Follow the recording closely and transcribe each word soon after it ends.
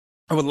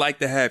I would like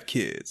to have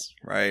kids,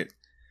 right?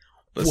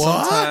 But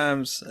What?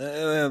 sometimes,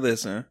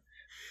 listen,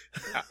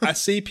 I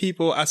see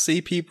people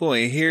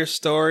and hear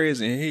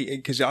stories, and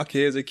because y'all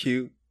kids are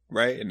cute,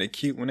 right? And they're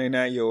cute when they're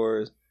not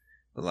yours.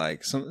 But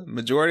like some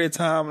majority of the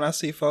time when I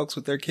see folks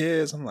with their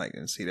kids, I'm like,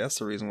 see, that's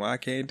the reason why I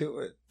can't do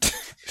it.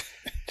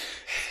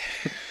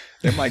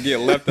 They might get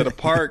left at a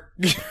park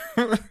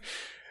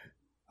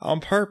on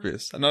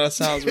purpose. I know that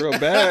sounds real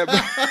bad,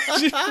 but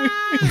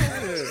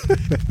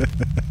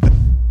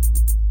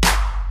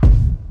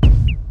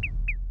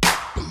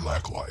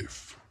Black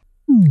life.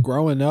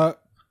 Growing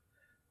up,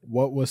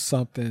 what was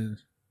something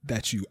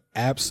that you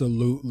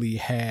absolutely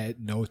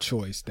had no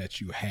choice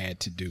that you had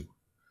to do?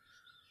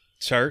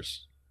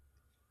 Church.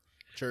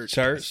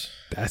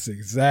 That's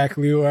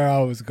exactly where I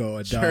was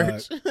going,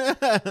 dog.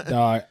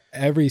 Dog,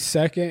 every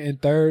second and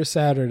third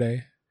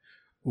Saturday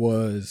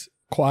was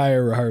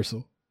choir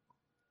rehearsal.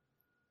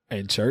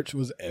 And church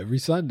was every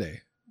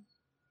Sunday.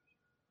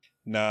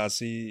 Nah,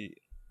 see,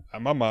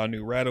 my mom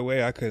knew right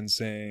away I couldn't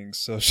sing,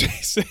 so she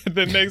said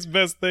the next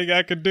best thing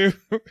I could do,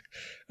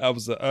 I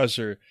was an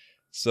usher.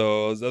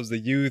 So that was the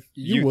youth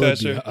would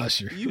usher. be an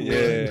usher. You Yeah.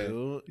 would,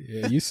 dude.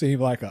 Yeah, you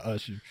seem like an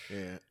usher.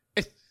 Yeah.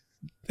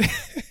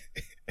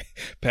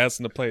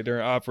 Passing the plate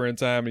during opera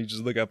time, and you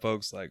just look at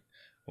folks like,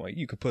 well,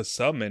 you could put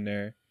something in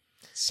there.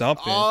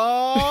 Something.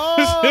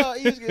 Oh,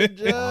 he's getting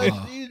judged.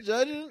 Wow. He's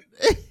judging.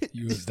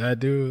 You was that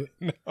dude?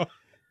 No.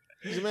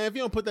 He said, man, if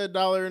you don't put that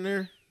 $1 in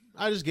there,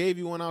 I just gave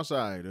you one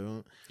outside,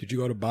 dude. Did you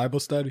go to Bible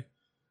study?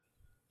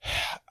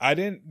 I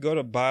didn't go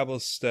to Bible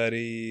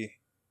study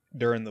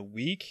during the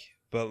week,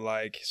 but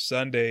like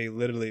Sunday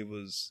literally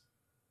was,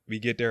 we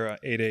get there at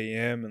 8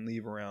 a.m. and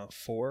leave around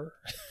 4.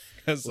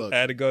 Because I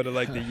had to go to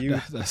like the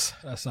youth. That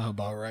sounds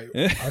about right.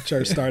 Our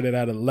church started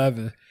at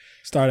 11.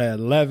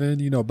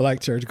 You know, black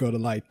church go to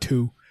like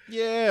 2.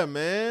 Yeah,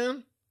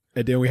 man.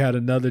 And then we had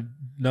another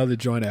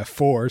joint at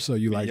 4. So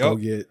you like go Yup.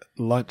 get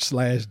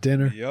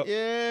lunch/dinner. Yep.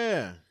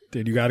 Yeah.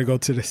 Then you got to go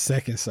to the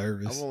second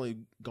service. I've only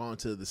gone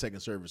to the second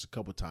service a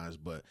couple times,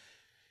 but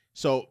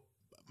so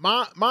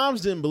my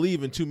moms didn't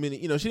believe in too many,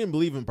 she didn't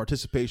believe in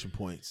participation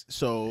points.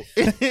 So,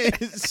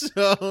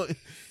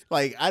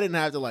 like I didn't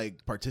have to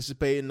like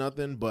participate in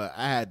nothing, but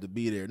I had to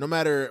be there. No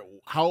matter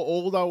how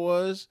old I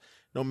was,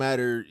 no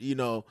matter,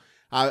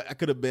 I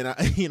could have been,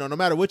 no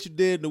matter what you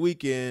did in the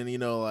weekend,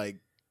 like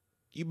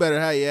you better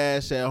have your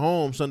ass at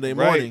home Sunday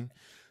morning. Right.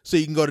 So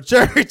you can go to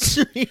church.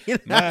 I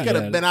could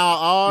have been out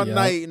all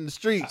night in the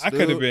streets. I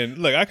could have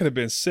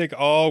been sick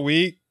all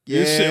week.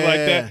 Yeah. Shit like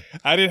that.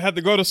 I didn't have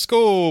to go to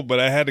school, but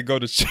I had to go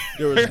to church.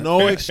 There was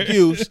no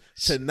excuse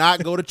to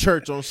not go to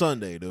church on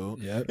Sunday, dude.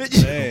 Yep.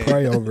 Go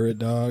pray over it,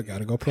 dog. Got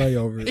to go pray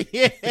over it.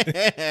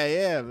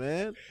 Yeah,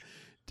 man.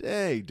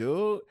 Dang,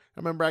 dude. I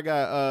remember I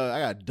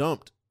got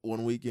dumped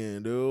one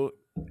weekend, dude.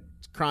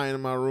 Crying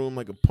in my room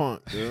like a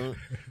punk, dude.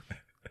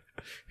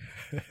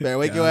 Better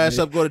wake your ass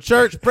up, go to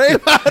church, pray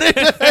about it.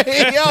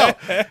 Yo,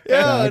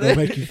 That'll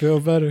make you feel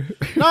better.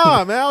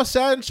 Nah, man, I was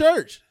sad in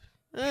church.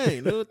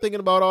 Hey, dude, thinking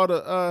about all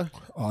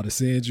the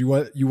sins you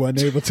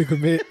wasn't able to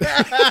commit.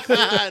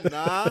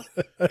 Nah,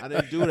 I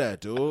didn't do that,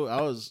 dude. I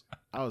was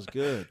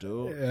good,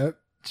 dude. Yep.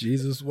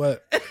 Jesus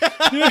wept.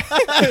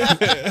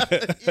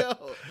 Yo,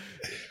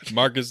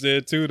 Marcus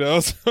did too,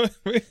 though.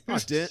 I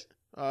did.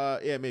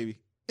 Yeah, maybe.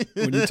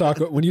 When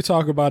you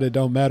talk about it,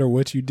 don't matter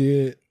what you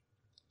did.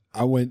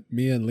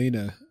 Me and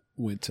Lena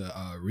went to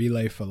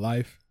Relay for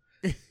Life,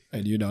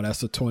 and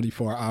that's a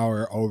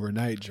 24-hour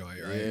overnight joint,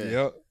 right? Yeah.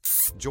 Yep.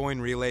 Join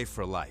Relay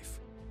for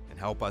Life and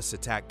help us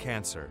attack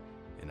cancer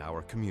in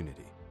our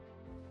community.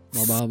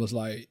 My mom was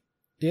like,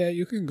 "Yeah,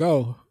 you can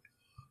go,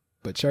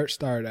 but church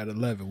started at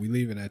 11. We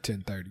leaving at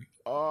 10:30."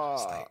 Oh,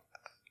 Like,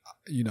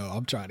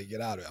 I'm trying to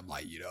get out of it. I'm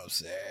like, what I'm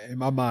saying? In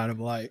my mind, I'm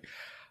like,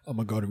 I'm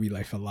gonna go to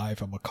Relay for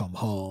Life. I'm gonna come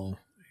home.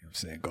 You know what I'm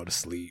saying? Go to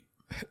sleep.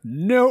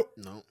 Nope.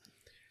 no.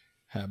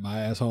 Had my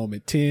ass home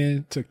at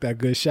 10, took that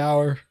good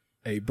shower,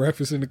 ate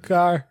breakfast in the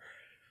car,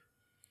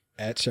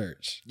 at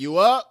church. You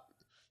up?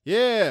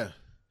 Yeah.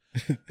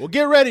 Well,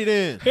 get ready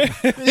then.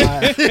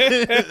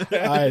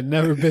 I had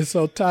never been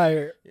so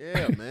tired.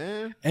 Yeah,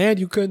 man. And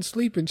you couldn't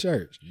sleep in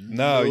church.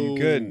 No, you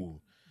couldn't.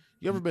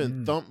 You ever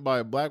been thumped by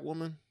a black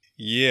woman?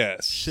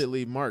 Yes. Shit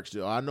leave marks,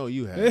 dude. I know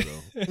you have,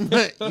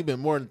 though. You've been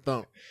more than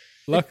thumped.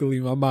 Luckily,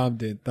 my mom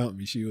didn't thump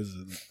me. She was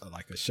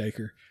like a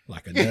shaker,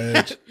 like a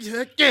nudge.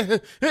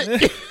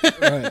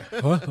 Right.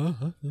 Huh?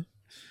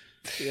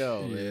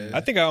 Yo, man.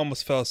 I think I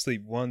almost fell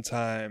asleep one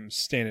time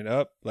standing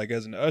up, like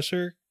as an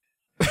usher.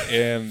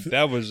 And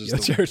that was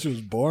just Your church was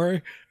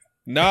boring?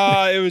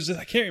 Nah, it was just,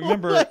 I can't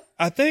remember. What?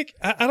 I think,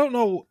 I don't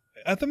know.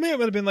 I think it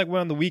might have been like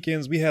one of the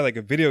weekends we had like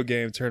a video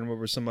game tournament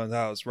over someone's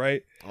house,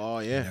 right? Oh,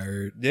 yeah.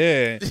 Nerd.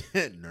 Yeah.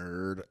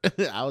 Nerd.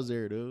 I was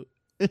there, dude.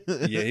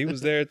 Yeah, he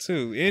was there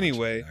too.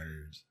 Anyway,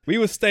 we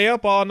would stay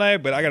up all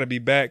night, but I got to be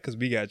back because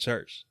we got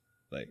church.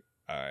 Like,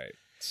 all right.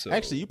 So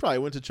Actually, you probably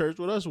went to church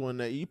with us one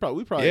night. You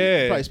probably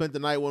spent the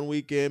night one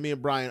weekend. Me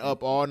and Brian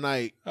up all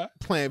night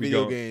playing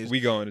video games. We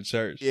going to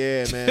church.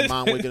 Yeah, man.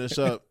 Mom waking us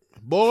up.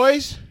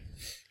 Boys.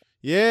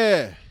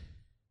 Yeah.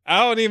 I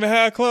don't even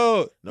have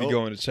clothes. Nope. Be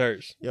going to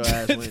church. Your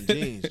ass wearing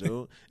jeans,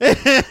 dude.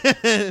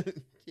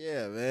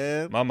 Yeah,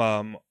 man. My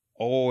mom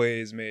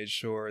always made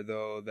sure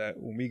though that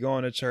when we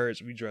going to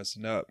church, we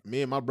dressing up.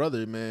 Me and my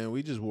brother, man,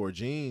 we just wore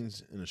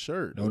jeans and a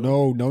shirt. No.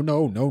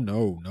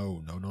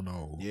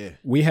 Yeah.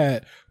 We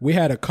had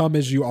a come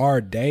as you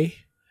are day,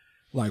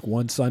 like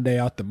one Sunday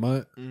out the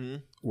month,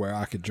 where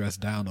I could dress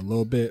down a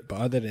little bit. But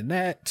other than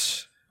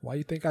that, why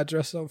you think I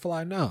dress so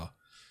fly now?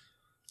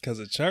 Because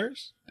of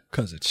church?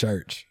 Because of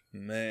church.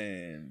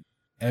 Man.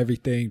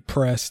 Everything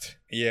pressed.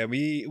 Yeah,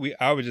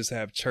 I would just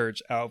have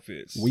church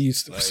outfits. We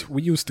used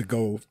to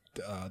go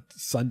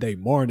Sunday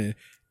morning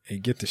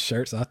and get the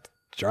shirts out the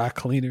dry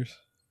cleaners.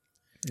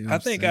 You know I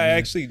think I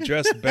actually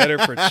dressed better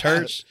for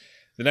church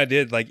than I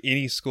did like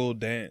any school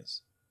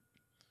dance.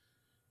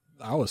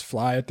 I was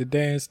fly at the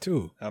dance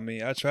too. I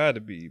mean, I tried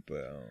to be,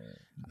 but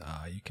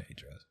nah, you can't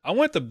dress. I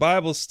went to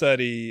Bible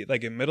study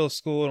like in middle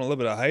school and a little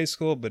bit of high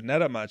school, but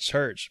not at my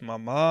church. My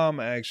mom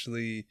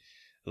actually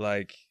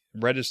like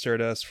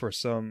registered us for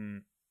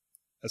some.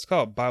 It's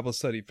called Bible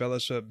Study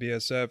Fellowship,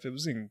 BSF.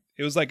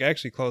 It was like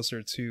actually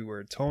closer to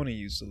where Tony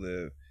used to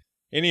live.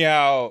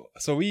 Anyhow,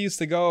 so we used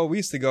to go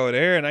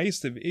there, and it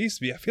used to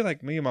be, I feel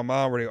like me and my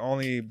mom were the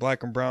only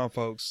black and brown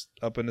folks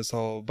up in this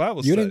whole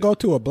Bible study. You didn't go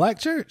to a black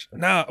church?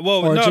 Nah,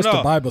 well, or no, just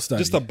no. a Bible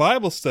study? Just a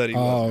Bible study.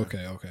 Oh,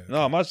 okay.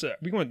 No,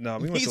 we went to all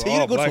He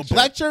black go to a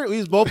black church? We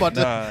was both about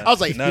to. Nah, I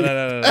was like, no.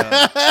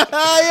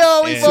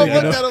 Yo, we And, both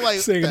looked at him like,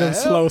 singing what the them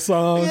hell? slow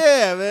songs.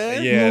 Yeah,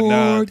 man. Yeah,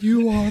 Lord,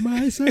 you are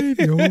my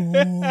savior.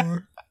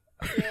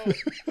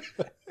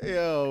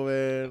 Yo,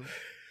 man.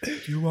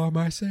 You are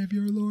my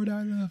savior, Lord.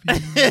 I love you.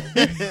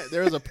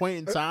 There was a point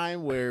in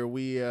time where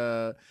we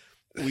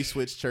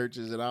switched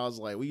churches, and I was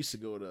like, we used to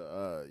go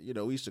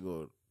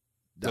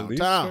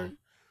downtown.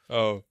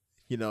 Oh,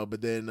 But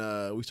then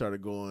we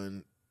started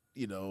going,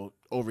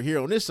 over here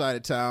on this side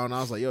of town.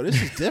 I was like, yo,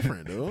 this is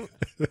different, dude.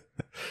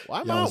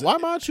 Why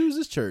am I choose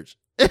this church?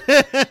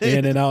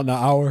 In and out in an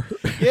hour.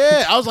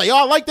 Yeah, I was like, yo,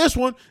 I like this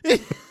one. we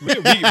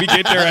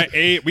get there at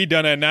 8. We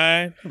done at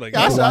 9. Like,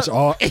 Yeah,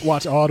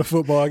 watch all the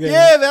football games.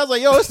 Yeah, man. I was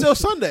like, yo, it's still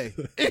Sunday.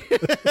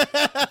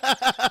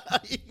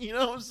 You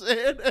know what I'm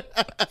saying?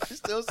 It's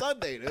still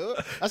Sunday, dude.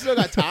 I still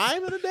got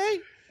time in the day.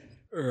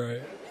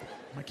 Right.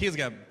 My kids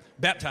got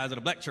baptized at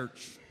a black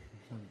church.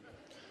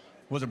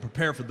 Wasn't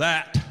prepared for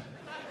that.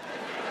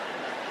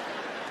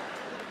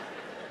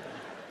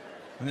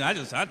 I mean,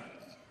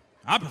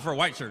 I prefer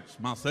white church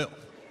myself.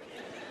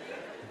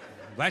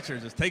 Black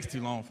church just takes too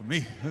long for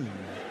me.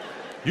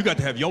 You got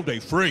to have your day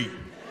free.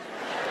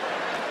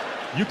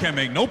 You can't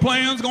make no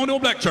plans going to a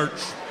black church.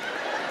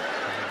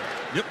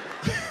 Yep.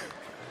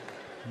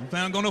 You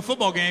plan on going to a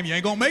football game, you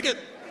ain't gonna make it.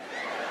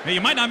 Hey,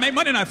 you might not make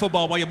Monday Night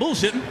Football while you're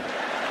bullshitting.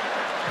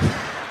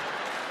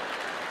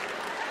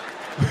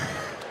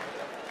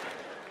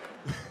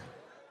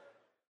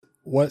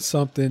 What's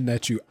something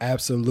that you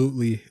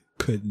absolutely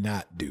could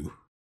not do?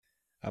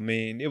 I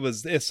mean, it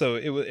was. I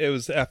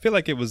feel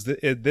like it was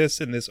this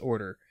in this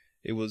order.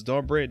 It was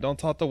don't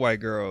talk to white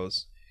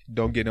girls.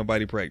 Don't get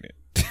nobody pregnant.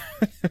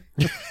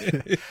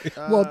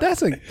 Well,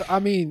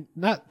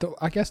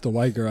 I guess the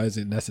white girl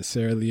isn't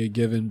necessarily a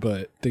given,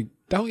 but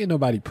don't get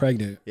nobody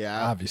pregnant.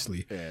 Yeah,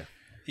 obviously.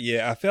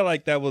 Yeah, I feel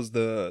like that was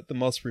the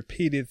most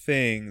repeated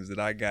things that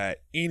I got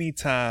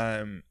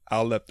anytime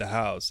I left the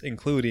house,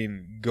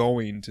 including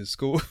going to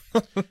school.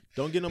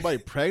 Don't get nobody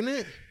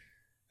pregnant?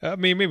 I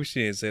mean, maybe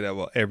she didn't say that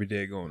while every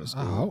day going to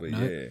school, but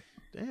not. yeah.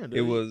 Damn, dude.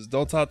 It was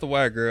don't talk to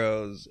white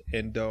girls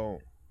and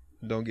don't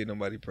get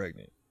nobody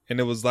pregnant. And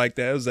it was like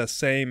that. It was that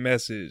same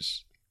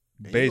message,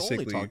 basically.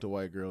 You only talk to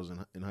white girls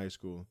in high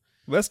school.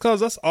 That's because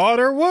that's all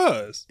there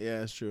was. Yeah,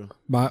 that's true.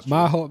 My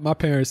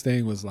parents'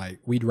 thing was like,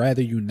 we'd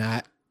rather you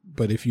not,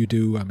 but if you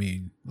do, I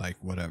mean, like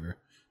whatever.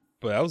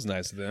 But that was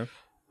nice of them.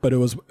 But it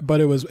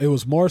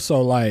was more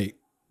so like,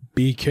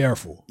 be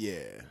careful.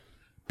 Yeah.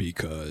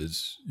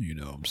 Because, you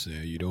know what I'm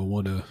saying, you don't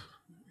want to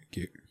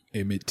get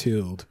Emmett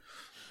Tilled.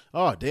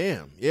 Oh,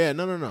 damn. Yeah,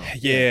 no.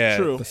 Yeah.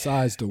 True.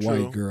 Besides the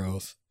True. white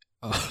girls.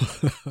 I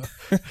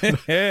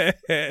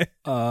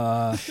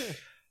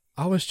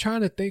was trying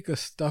to think of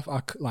stuff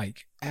I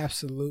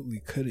absolutely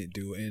couldn't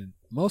do. And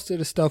most of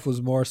the stuff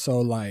was more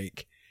so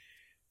like,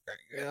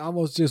 it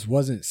almost just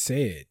wasn't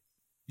said.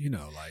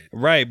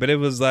 Right, but it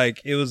was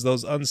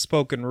those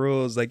unspoken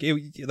rules. Like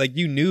you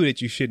knew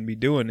that you shouldn't be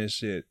doing this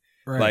shit.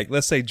 Right. Like,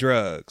 let's say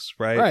drugs,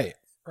 right?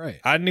 Right.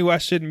 I knew I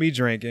shouldn't be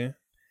drinking.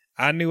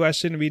 I knew I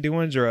shouldn't be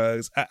doing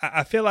drugs.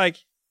 I feel like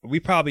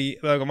we probably,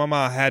 like, my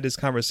mom had this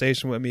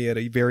conversation with me at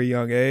a very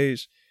young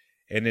age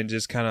and then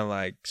just kind of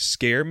like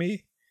scare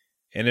me.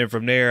 And then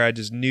from there, I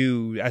just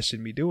knew I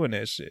shouldn't be doing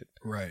that shit.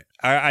 Right.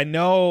 I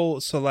know.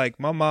 So like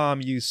my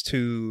mom used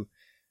to,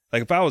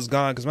 like, if I was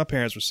gone, because my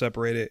parents were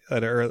separated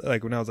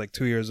like when I was like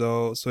 2 years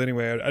old. So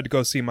anyway, I'd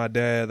go see my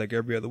dad like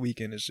every other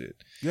weekend and shit.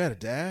 You had a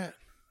dad?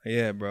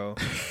 Yeah, bro.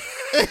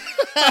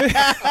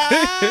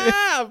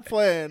 I'm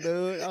playing,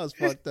 dude. I was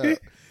fucked up.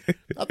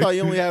 I thought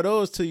you only had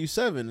those till you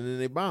 7 and then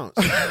they bounce.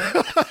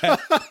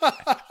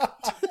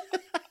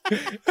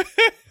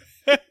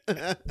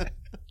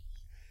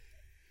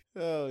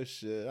 Oh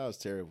shit, that was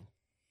terrible.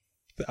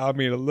 I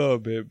mean, a little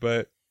bit,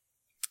 but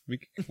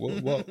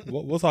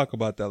we'll talk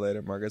about that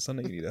later, Marcus. I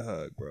know you need a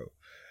hug, bro.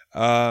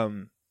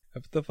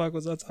 What the fuck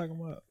was I talking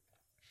about?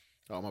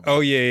 Oh, my bad. Oh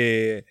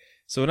yeah.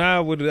 So when I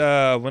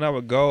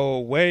would go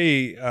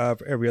away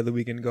every other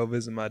weekend to go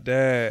visit my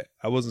dad,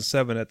 I wasn't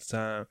 7 at the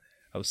time.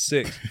 I was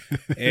 6,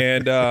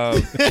 and All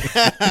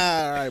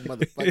right,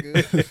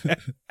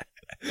 motherfucker.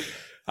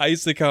 I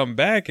used to come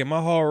back, and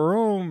my whole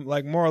room,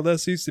 like, more or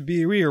less used to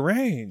be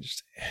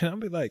rearranged, and I'd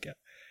be like,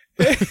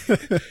 and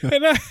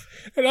I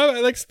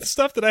like the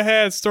stuff that I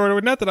had stored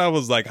away. Not that I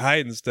was like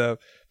hiding stuff,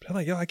 but I'm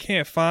like, yo, I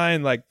can't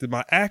find like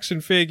my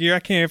action figure. I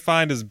can't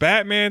find this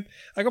Batman.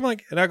 Like, I'm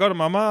like, and I go to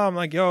my mom, I'm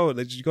like, yo,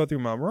 did you go through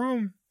my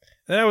room?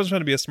 And I was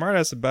trying to be a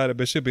smartass about it,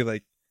 but she'll be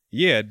like,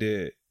 yeah, I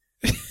did.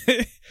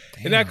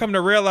 And I come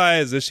to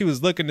realize that she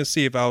was looking to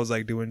see if I was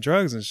like doing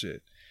drugs and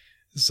shit.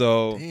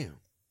 So,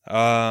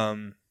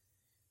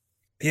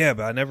 yeah,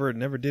 but I never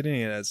did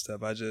any of that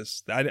stuff.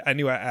 I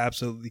knew I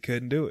absolutely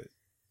couldn't do it.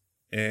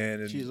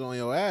 And she's on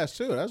your ass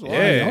too. That's why.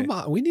 Yeah, your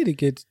mom, we need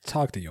to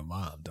talk to your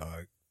mom,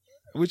 dog.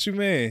 What you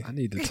mean? I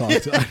need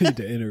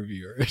to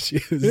interview her.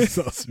 She was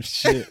on some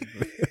shit.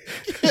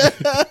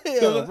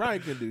 Yeah,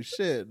 Ryan can do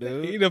shit,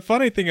 dude. The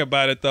funny thing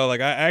about it though,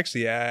 like I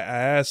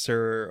asked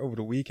her over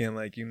the weekend,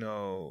 like,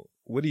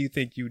 what do you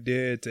think you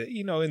did to,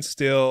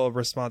 instill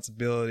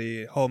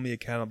responsibility, hold me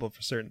accountable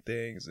for certain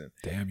things? And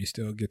damn, you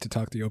still get to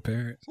talk to your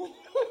parents.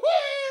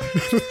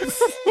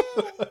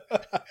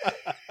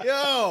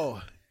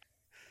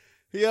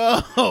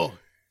 Yo,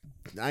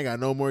 I ain't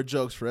got no more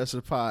jokes for the rest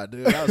of the pod,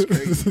 dude. That was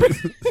crazy.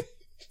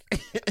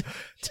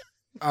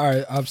 All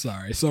right, I'm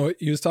sorry. So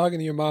you was talking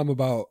to your mom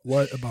about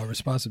what? About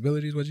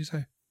responsibilities? What'd you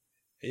say?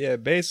 Yeah,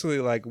 basically,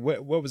 like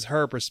what was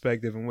her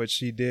perspective and what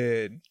she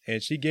did,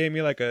 and she gave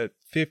me like a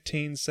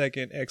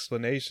 15-second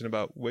explanation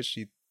about what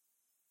she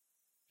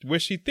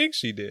thinks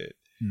she did.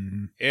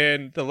 Mm-hmm.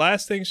 And the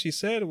last thing she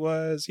said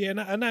was, "Yeah,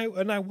 and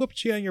I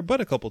whooped you on your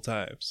butt a couple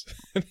times."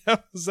 And I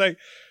was like,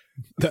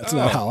 "That's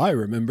not how I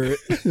remember it."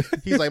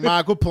 He's like,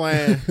 "Ma, quit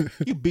playing.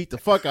 You beat the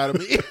fuck out of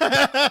me."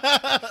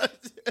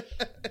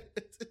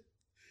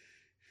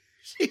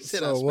 She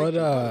said, so "I spanked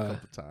you a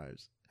couple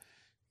times."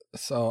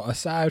 So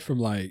aside from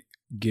like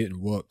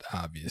getting whooped,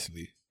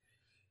 obviously,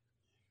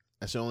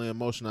 that's the only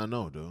emotion I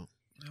know, dude.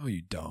 No,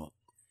 you don't.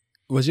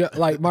 Was your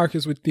like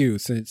Marcus with you,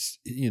 since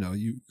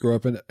you grew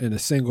up in a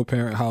single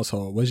parent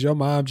household? Was your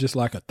mom just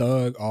like a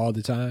thug all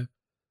the time?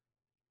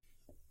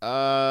 No.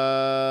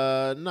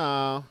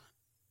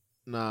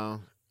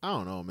 I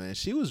don't know, man.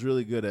 She was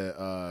really good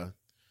at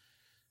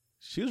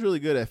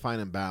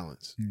finding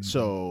balance. Mm-hmm.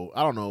 So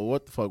I don't know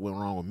what the fuck went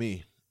wrong with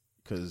me,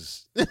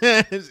 because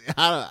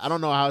I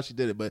don't know how she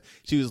did it, but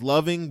she was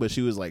loving, but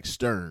she was like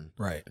stern,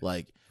 right?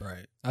 Like,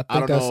 right. I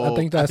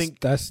think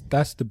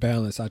that's the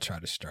balance I try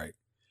to strike.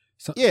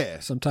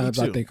 Sometimes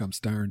I think I'm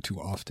stern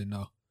too often,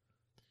 though.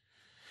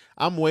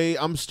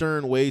 I'm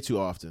stern way too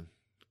often,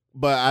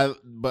 but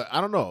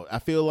I don't know. I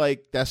feel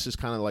like that's just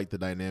kind of like the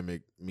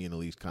dynamic me and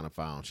Elise kind of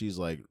found. She's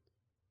like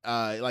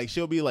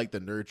she'll be like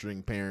the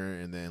nurturing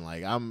parent, and then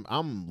like I'm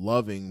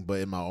loving, but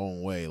in my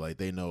own way. Like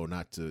they know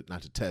not to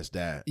test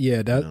that.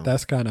 Yeah,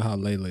 that's kind of how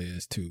Layla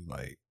is too.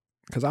 Like,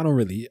 because I don't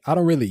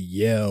really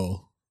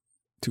yell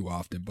too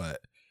often,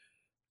 but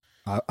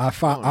I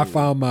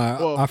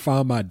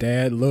found my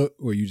dad look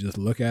where you just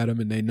look at him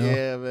and they know.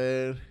 Yeah,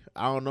 man.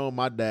 I don't know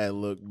my dad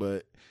look,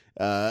 but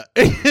but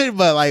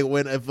like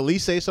if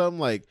Elise say something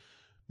like,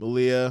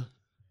 "Malia,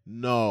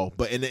 no,"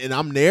 but and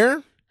I'm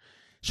there,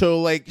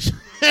 she'll like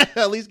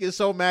at least get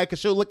so mad because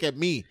she'll look at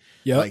me.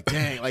 Yeah, like,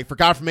 dang, like for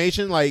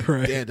confirmation, like,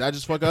 right. Damn, did I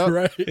just fuck up?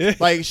 Right.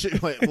 Like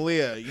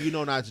Malia, you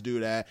know not to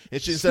do that.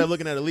 And she, instead of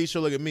looking at Elise,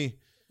 she'll look at me.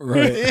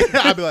 Right.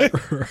 I'd be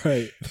like,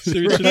 right. At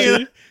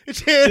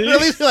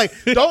least be like,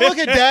 don't look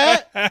at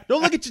dad.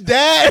 Don't look at your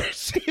dad.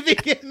 See if he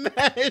get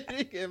mad.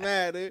 He get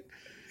mad, dude.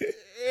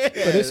 Yeah.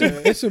 But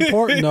it's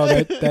important though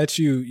that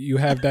you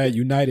have that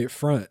united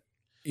front.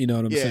 You know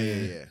what I'm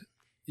saying?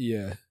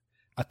 Yeah.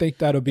 I think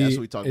that'll be. That's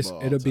what we talk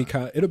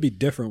about. It'll be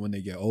different when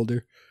they get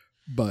older,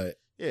 but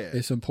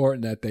it's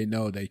important that they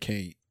know they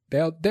can't.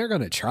 They're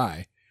gonna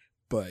try.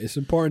 But it's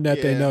important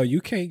that they know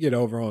you can't get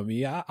over on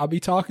me. I'll be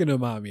talking to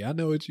mommy. I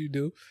know what you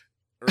do.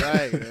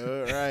 Right,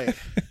 right.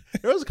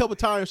 There was a couple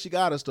times she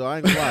got us, though. I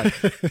ain't gonna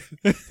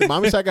lie.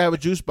 Mommy said I gotta have a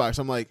juice box.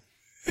 I'm like,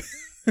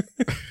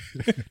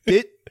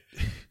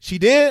 she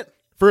did?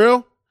 For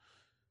real?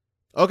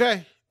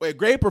 Okay. Wait,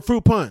 grape or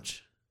fruit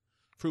punch?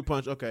 Fruit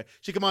punch, okay.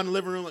 She come out in the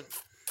living room like,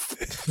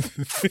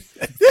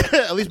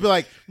 at least be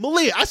like,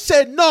 Malia, I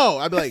said no.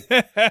 I'd be like,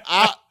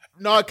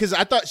 no,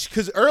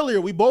 because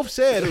earlier we both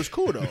said it was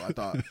cool though. I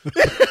thought,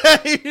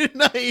 you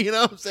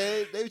know what I'm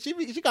saying?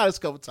 She got us a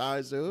couple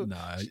times, dude.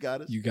 Nah, she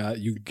got us. You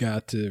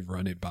got to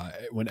run it by.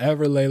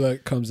 Whenever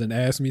Layla comes and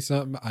asks me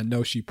something, I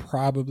know she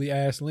probably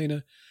asked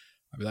Lena.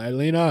 I'll be like,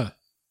 Lena,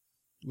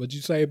 what'd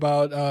you say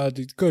about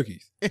these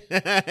cookies?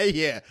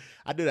 Yeah,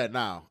 I do that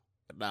now.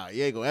 Nah,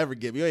 you ain't gonna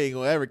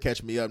ever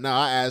catch me up. Now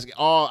I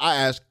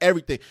ask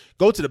everything.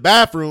 Go to the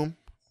bathroom.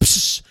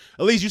 Psh,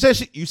 at least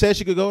you said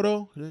she could go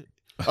though.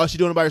 Oh, she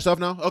doing it by herself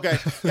now? Okay.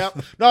 Yep.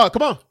 No,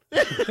 come on.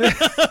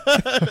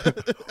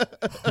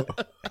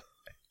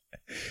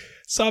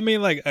 So I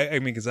mean, like, I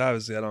mean, because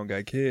obviously I don't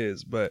got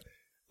kids, but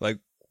like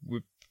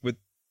with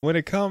when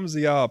it comes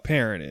to y'all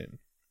parenting,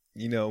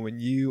 you know, when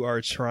you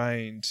are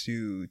trying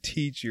to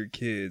teach your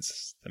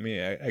kids, I mean,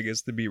 I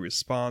guess to be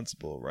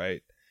responsible,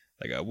 right?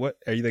 Like, what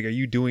are you like? Are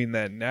you doing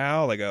that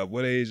now? Like,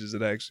 what age does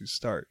it actually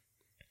start?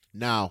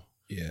 Now.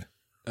 Yeah,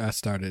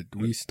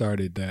 we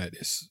started that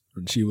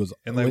when she was,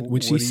 and like,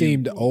 when she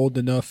seemed old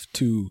enough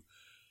to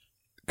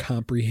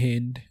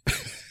comprehend.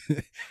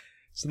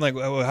 So like,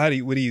 what do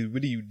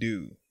you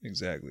do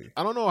exactly?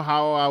 I don't know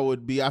how I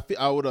would be.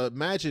 I would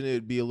imagine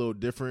it'd be a little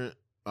different.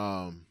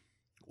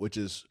 Which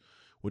is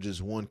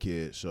one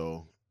kid.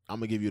 So I'm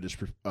gonna give you this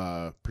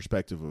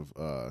perspective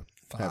of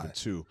having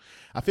two.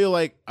 I feel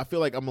like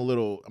I'm a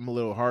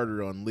little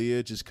harder on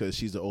Leah just because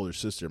she's the older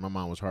sister. My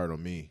mom was hard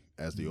on me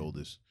as the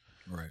oldest.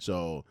 Right.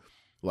 So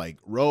like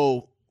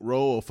Ro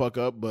will fuck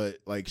up, but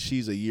like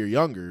she's a year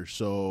younger,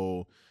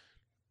 so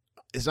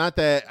it's not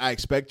that I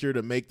expect her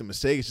to make the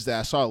mistake. It's just that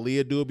I saw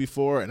Leah do it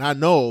before, and I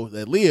know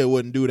that Leah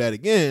wouldn't do that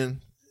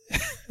again.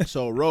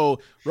 So Ro,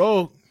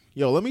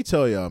 yo, let me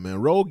tell y'all,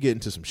 man, Ro get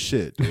into some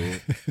shit,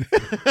 dude.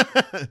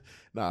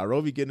 Nah,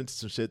 Ro be getting into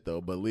some shit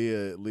though. But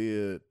Leah,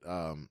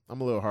 I'm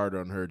a little harder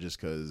on her just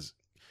because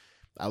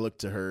I look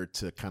to her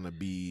to kind of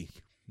be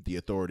the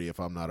authority if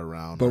I'm not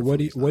around. But what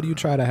do you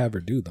try to have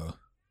her do though?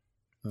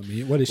 I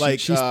mean, what is she? Like,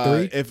 she's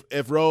 3.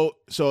 If Ro,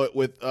 so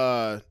with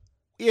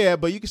yeah,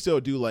 but you can still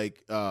do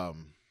like the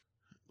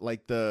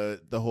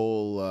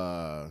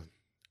whole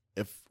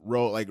if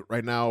Ro, like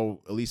right now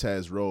Elise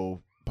has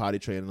Ro potty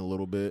training a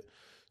little bit,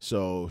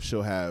 so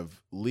she'll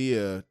have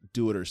Leah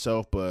do it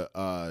herself, but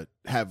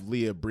have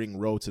Leah bring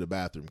Ro to the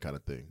bathroom kind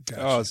of thing.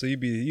 Gotcha. Oh, so you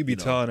be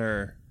telling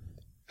her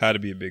how to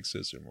be a big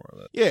sister more or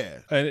less.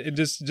 Yeah. And it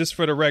just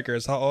for the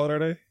records, how old are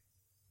they?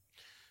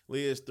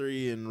 Leah is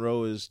 3 and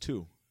Ro is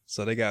 2.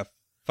 So they got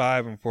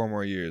 5 and 4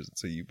 more years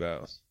until you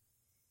bounce.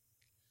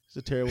 It's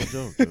a terrible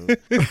joke, dude.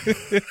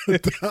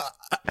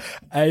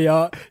 Hey,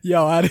 yo,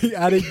 I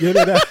didn't get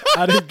it at first.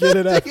 I didn't get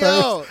it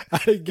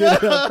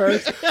at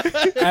first.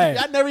 Hey,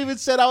 I never even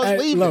said I was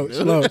leaving.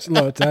 Loach,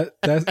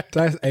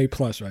 that's A+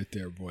 right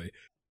there, boy.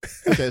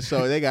 Okay,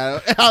 so they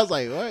got it. I was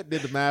like, what?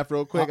 Did the math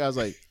real quick. I was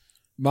like,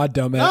 my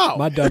dumb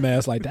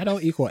ass, like, that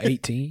don't equal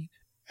 18.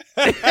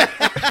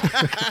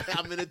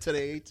 I'm in it to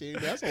the 18.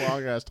 That's a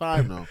long ass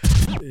time though.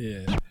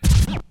 Yeah.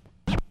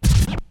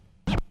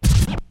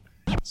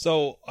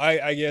 So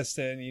I guess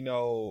then, you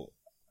know,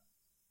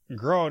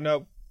 growing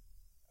up,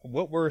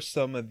 what were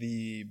some of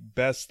the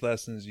best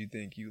lessons you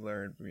think you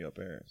learned from your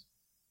parents?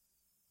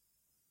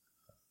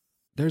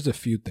 There's a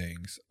few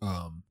things.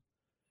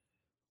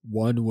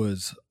 One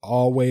was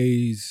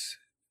always,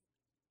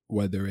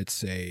 whether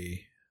it's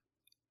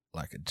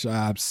like a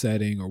job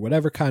setting or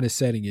whatever kind of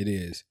setting it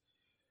is,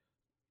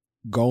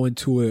 go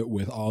into it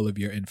with all of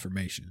your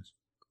information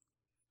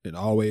and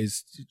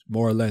always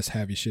more or less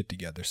have your shit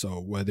together.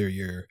 So whether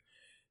you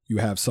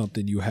have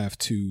something you have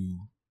to,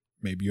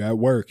 maybe you're at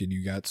work and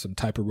you got some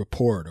type of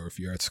report, or if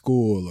you're at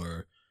school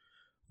or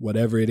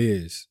whatever it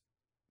is,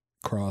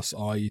 cross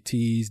all your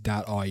T's,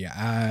 dot all your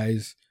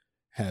I's,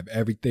 have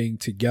everything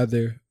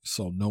together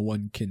so no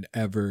one can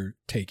ever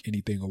take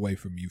anything away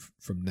from you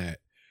from that.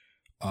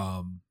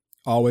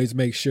 Always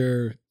make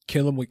sure,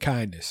 kill them with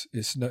kindness.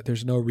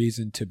 There's no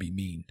reason to be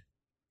mean.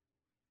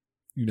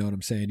 You know what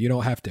I'm saying? You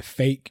don't have to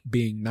fake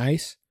being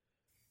nice,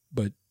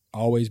 but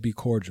always be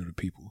cordial to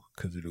people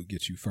because it'll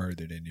get you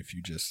further than if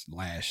you just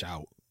lash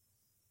out.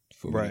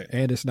 Right.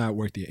 And it's not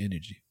worth your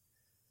energy.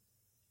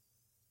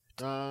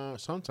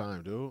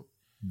 Sometime, dude.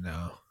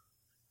 No.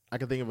 I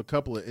can think of a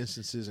couple of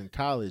instances in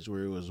college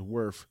where it was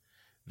worth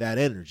that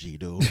energy,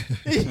 dude.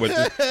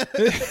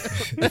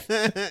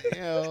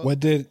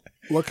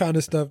 What kind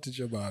of stuff did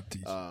your mom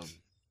teach? I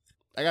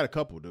got a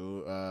couple,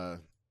 dude.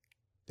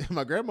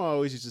 My grandma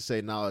always used to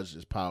say knowledge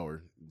is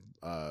power.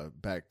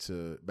 Back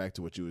to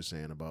what you were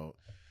saying about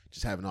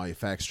just having all your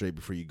facts straight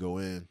before you go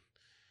in.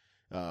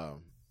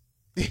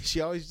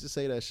 She always used to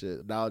say that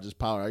shit. Knowledge is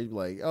power. I'd be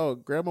like, oh,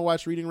 grandma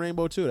watched Reading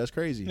Rainbow too. That's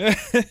crazy.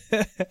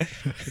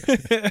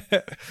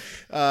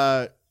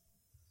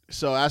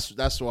 So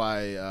that's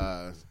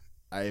why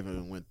I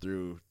even went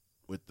through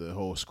with the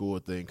whole school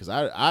thing, because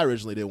I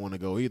originally didn't want to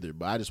go either,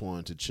 but I just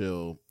wanted to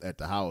chill at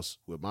the house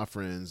with my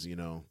friends, you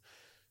know,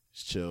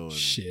 just chill. And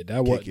shit,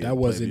 that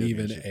wasn't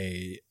even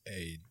a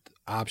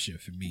option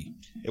for me.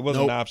 It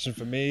wasn't an option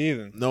for me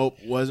either. Nope,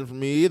 wasn't for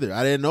me either.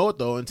 I didn't know it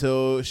though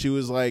until she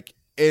was like,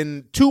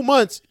 in 2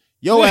 months,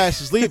 your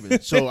ass is leaving.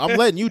 So I'm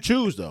letting you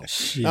choose though.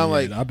 Shit, I'm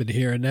like, I've been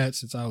hearing that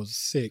since I was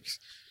 6.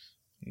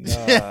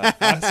 Nah,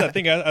 I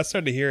think I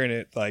started hearing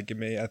it like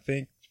I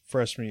think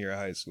freshman year of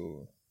high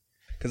school.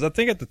 Because I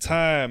think at the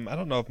time, I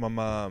don't know if my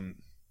mom,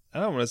 I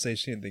don't want to say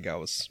she didn't think I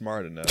was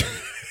smart enough,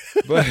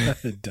 but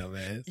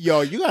dumbass.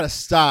 Yo, you gotta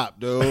stop,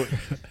 dude.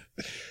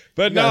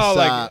 But no,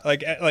 like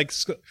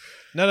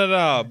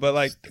no. But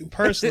like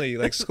personally,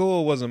 like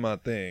school wasn't my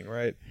thing,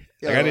 right?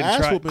 Like I didn't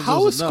try.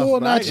 How was school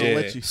not?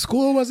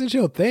 School wasn't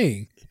your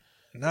thing.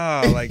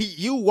 Nah, like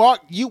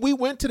we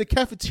went to the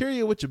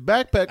cafeteria with your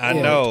backpack. I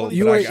know.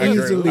 You were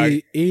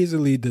I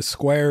easily the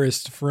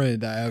squarest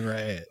friend I ever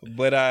had.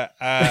 But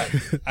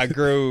I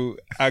grew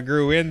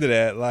into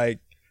that. Like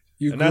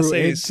you grew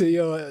into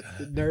your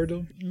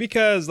nerdom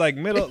because like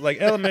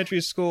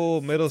elementary school,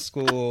 middle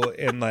school,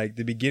 and like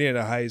the beginning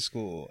of high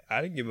school,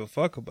 I didn't give a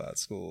fuck about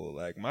school.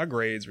 Like my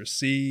grades were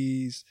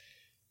C's.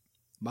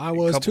 Mine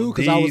was too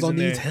because I was on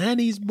these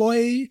honeys,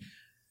 boy.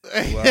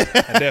 Well,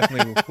 I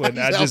definitely wouldn't.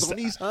 I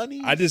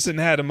just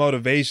didn't have the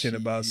motivation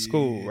about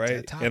school,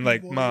 right? And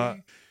like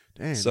I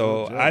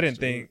didn't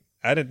think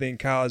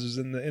college was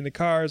in the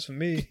cards for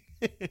me.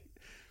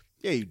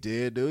 Yeah, you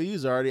did, dude. You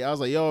was already. I was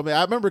like, yo, man.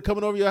 I remember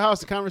coming over to your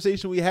house. The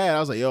conversation we had. I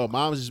was like, yo,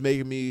 mom's just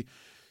making me,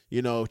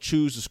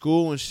 choose the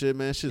school and shit,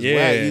 man. Shit's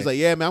whack. He's like,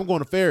 yeah, man, I'm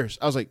going to Ferris.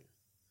 I was like,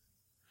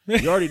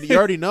 you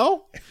already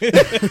know?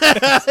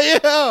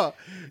 Yeah.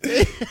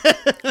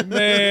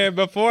 Man,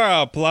 before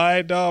I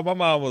applied, dog, my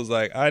mom was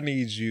like, I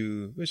need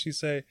you. What'd she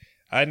say?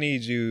 I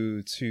need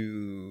you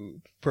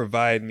to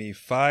provide me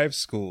 5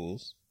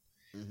 schools.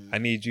 I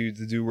need you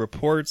to do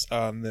reports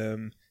on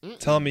them.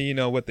 Tell me,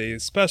 what they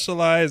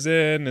specialize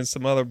in and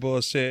some other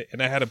bullshit.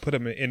 And I had to put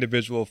them in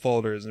individual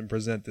folders and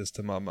present this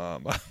to my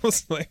mom. I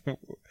was like,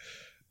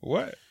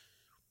 what?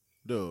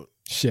 Dude.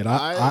 Shit,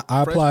 I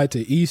applied to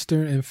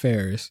Eastern and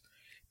Ferris.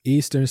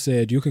 Eastern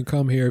said, you can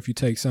come here if you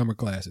take summer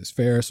classes.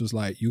 Ferris was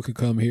like, you can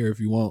come here if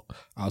you want.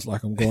 I was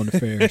like, I'm going to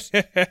Ferris.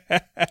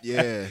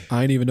 Yeah. I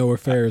didn't even know where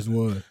Ferris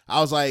was.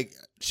 I was like,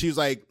 she was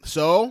like,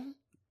 so?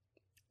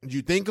 Did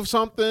you think of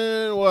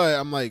something? What?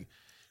 I'm like,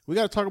 we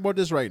got to talk about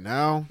this right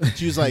now.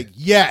 She was like,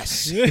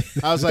 yes.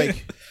 I was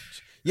like,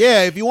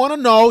 yeah, if you want to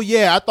know,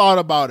 yeah, I thought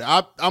about it.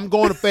 I'm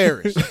going to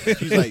Ferris.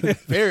 She's like,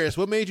 Ferris?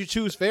 What made you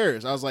choose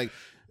Ferris? I was like,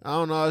 I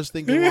don't know. I was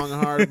thinking long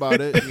and hard about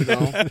it,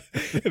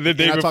 The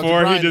day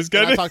before, he just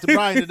got it. I talked to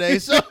Brian today,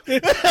 so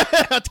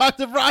I talked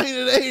to Brian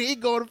today. He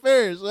going to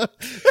Ferris.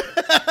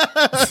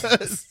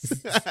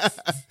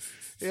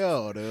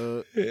 Yo,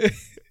 dude.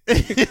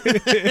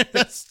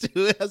 That's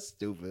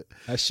stupid.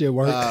 That shit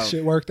worked.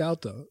 Shit worked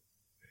out though.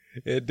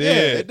 It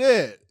did.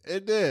 Yeah,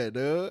 it did,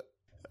 dude.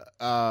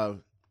 So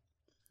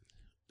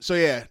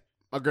yeah,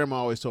 my grandma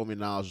always told me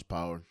knowledge is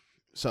power.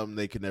 Something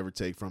they could never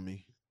take from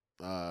me.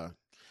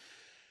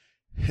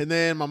 And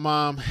then my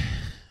mom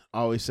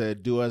always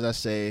said, do as I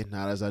say,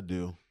 not as I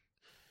do.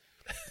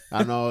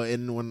 I know,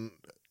 and when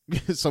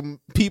some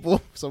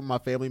of my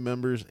family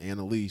members and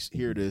Elise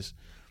hear this,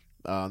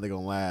 they're going to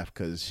laugh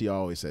because she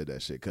always said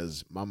that shit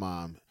because my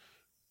mom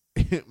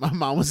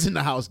was in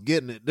the house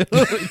getting it. Dude.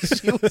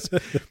 She was,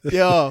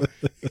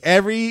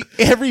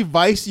 every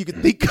vice you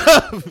could think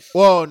of.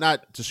 Well,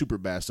 not the super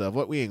bad stuff.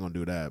 We ain't going to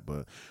do that,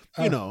 but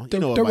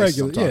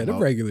the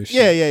regular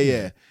shit.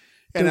 Yeah.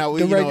 And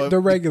the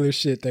regular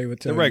shit they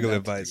would tell the regular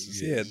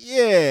vices.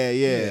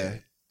 Yeah.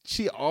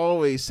 She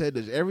always said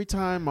this every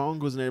time my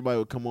uncles and everybody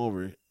would come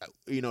over.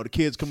 The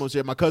kids come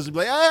over, my cousin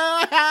would be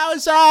like, "Hey,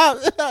 what's up?"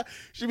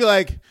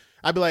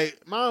 I'd be like,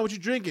 "Mom, what you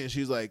drinking?"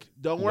 She's like,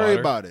 "Don't worry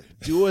about it.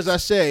 Do as I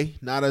say,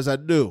 not as I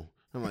do."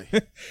 I'm like,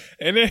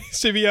 and then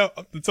she'd be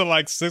up until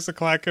like 6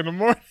 o'clock in the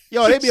morning.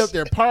 Yo, they be up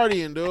there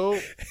partying,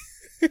 dude.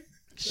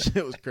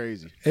 Shit was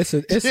crazy.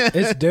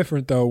 It's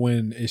different though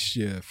when it's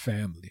your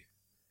family.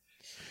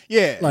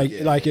 Yeah,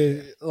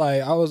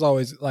 I was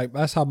always like,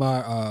 that's how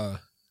my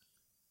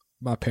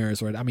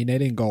parents were. I mean, they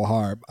didn't go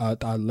hard. I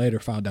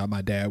later found out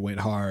my dad went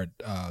hard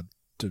to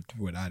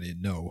what I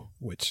didn't know,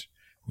 which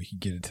we can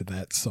get into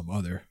that some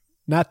other.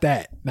 Not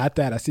that.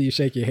 I see you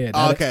shake your head.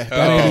 Okay.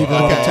 That ain't even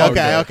what I'm talking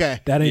about.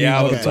 Okay. That ain't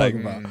even what I'm talking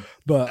about.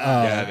 But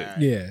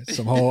yeah,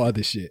 some whole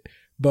other shit.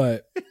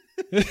 But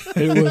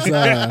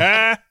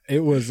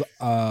it was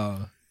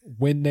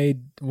when they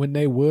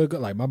would go,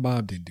 like my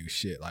mom didn't do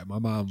shit. Like my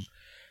mom,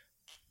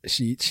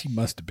 she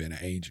must have been an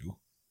angel,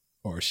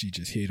 or she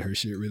just hid her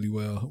shit really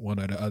well, one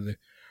or the other.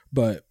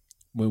 But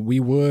when we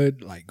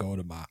would like go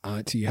to my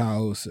auntie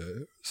house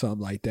or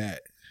something like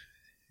that,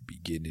 be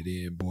getting it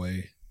in,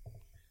 boy.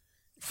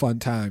 Fun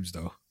times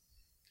though.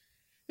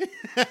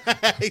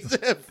 He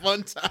said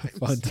fun times.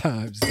 Fun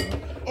times though.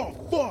 Oh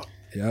fuck.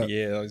 Yep.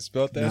 Yeah, I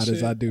spelled that. Not shit.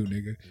 as I do,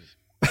 nigga.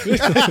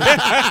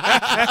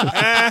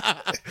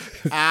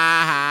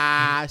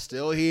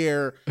 Still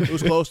here. It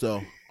was close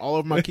though. All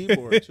over my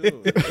keyboard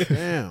too.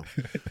 Damn.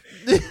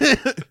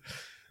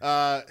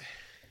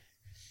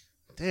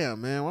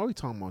 Damn, man. Why are we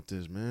talking about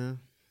this, man?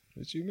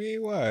 What you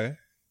mean? Why?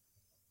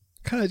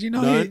 Cause he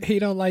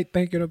don't like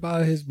thinking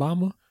about his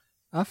mama.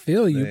 I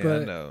feel you, Man,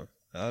 but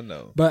I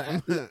know.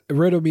 But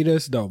riddle me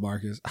this though,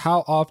 Marcus.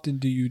 How often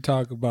do you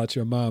talk about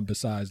your mom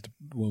besides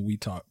when we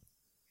talk?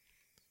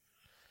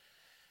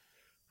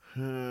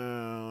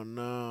 Oh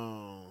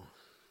no.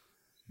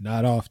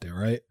 Not often,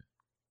 right?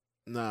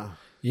 No.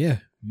 Yeah,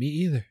 me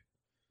either.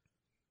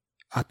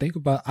 I think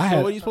about.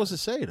 What are you supposed to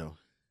say though?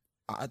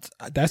 That's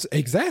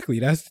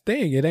the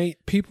thing. It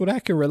ain't people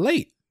that can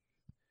relate.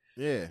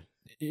 Yeah.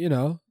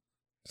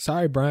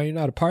 Sorry, Brian, you're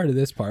not a part of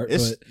this part.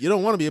 But you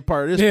don't want to be a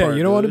part of this part. Yeah,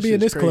 you don't want to this be in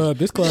this crazy. club.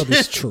 This club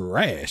is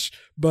trash.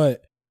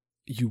 But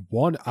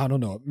I don't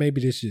know,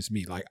 maybe this is just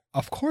me. Like,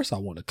 of course I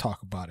want to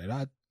talk about it.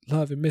 I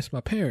love and miss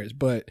my parents,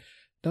 but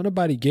don't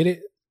nobody get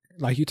it.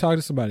 Like, you talk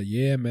to somebody,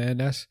 yeah, man,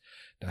 that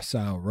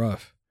sound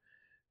rough.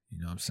 You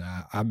know what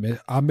I'm saying?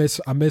 I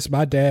miss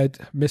my dad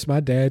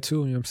too.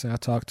 You know what I'm saying? I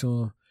talked to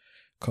him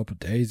a couple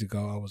days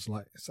ago. I was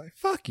like, it's like,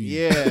 fuck you.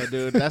 Yeah,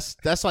 dude.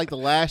 That's like the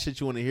last shit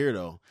you want to hear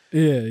though.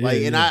 Yeah.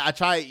 Like, and yeah. I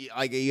try,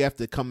 like, you have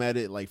to come at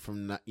it like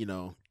from, you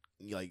know,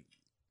 like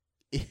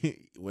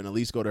when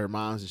Elise go to her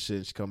mom's and shit,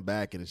 and she come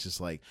back and it's just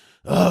like,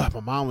 ugh, my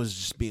mom was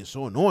just being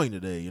so annoying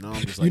today. You know,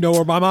 I'm just like, you know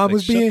where my mom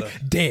was being? the-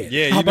 Dead.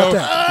 Yeah, How you know, about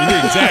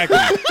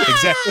that?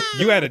 exactly.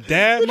 You had a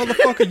dad,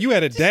 motherfucker. You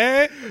had a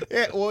dad.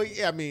 yeah, well,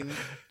 yeah, I mean,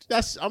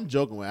 I'm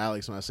joking with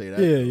Alex when I say that.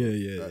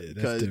 Yeah.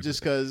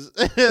 Because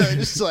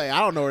just like I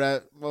don't know where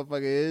that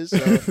motherfucker is, so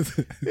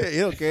yeah, he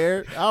don't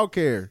care. I don't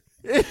care.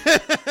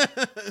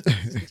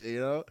 You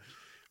know,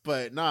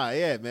 but nah,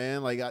 yeah,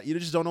 man. Like you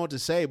just don't know what to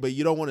say, but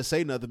you don't want to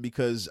say nothing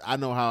because I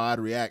know how I'd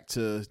react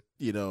to,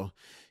 you know,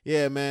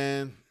 yeah,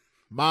 man,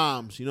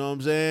 moms. You know what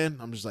I'm saying?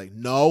 I'm just like,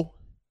 no,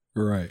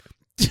 Right.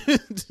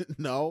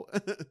 no.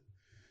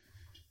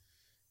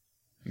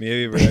 Have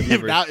you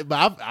ever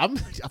But I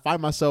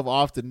find myself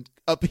often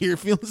up here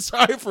feeling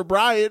sorry for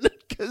Brian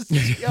because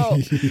yo,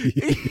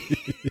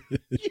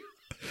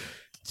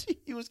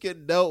 he was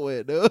getting dealt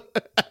with, dude.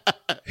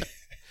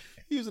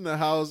 He was in the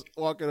house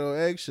walking on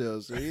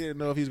eggshells, so he didn't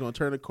know if he was gonna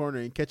turn the corner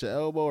and catch an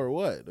elbow or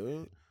what,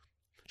 dude.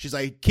 She's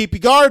like, "Keep your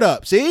guard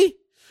up, see."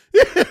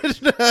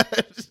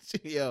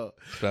 Yo,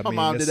 I my mean,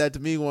 mom did that to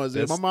me once.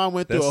 My mom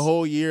went through a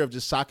whole year of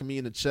just socking me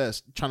in the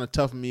chest, trying to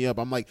toughen me up.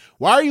 I'm like,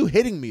 why are you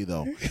hitting me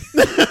though?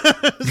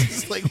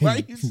 It's like, why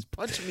are you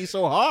punching me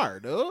so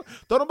hard? Dude?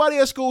 Don't nobody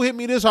at school hit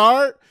me this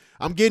hard.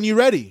 I'm getting you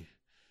ready.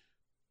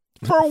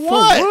 For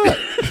what?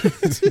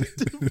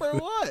 For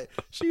what?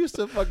 She used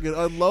to fucking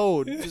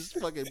unload, just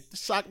fucking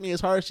sock me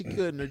as hard as she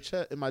could in her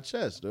chest, in my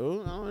chest,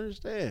 dude. I don't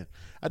understand.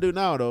 I do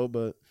now though,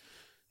 but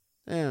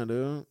damn,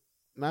 dude,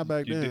 not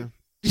back then.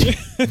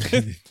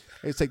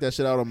 They take that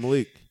shit out on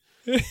Malik.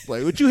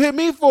 Like, what you hit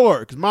me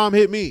for? Because mom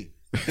hit me.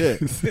 Yeah.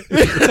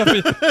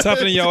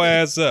 toughening your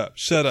ass up.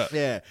 Shut up.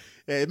 Yeah.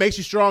 It makes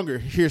you stronger.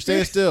 Here,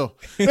 stand still.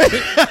 He be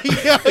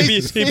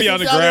on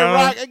the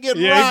ground.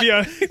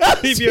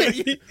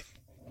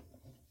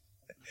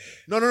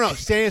 No.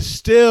 Stand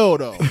still,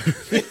 though.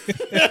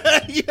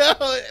 Yo,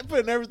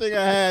 putting everything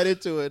I had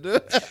into it.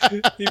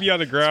 He be on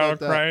the ground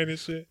crying and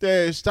shit.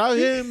 Dad, stop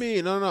hitting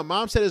me. No.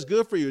 Mom said it's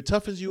good for you. It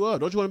toughens you up.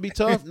 Don't you want to be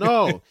tough?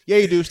 No. Yeah,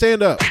 you do.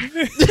 Stand up.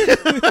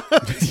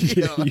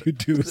 Yeah, you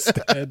do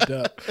stand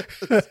up.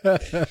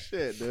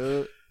 Shit,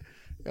 dude.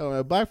 Yo,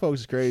 man, black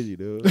folks is crazy,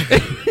 dude.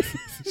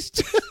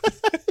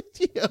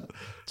 Yo,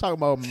 talking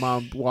about my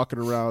mom walking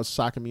around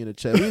socking me in the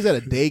chest. We was at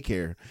a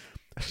daycare.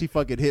 She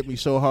fucking hit me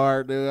so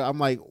hard, dude. I'm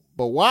like,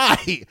 but why?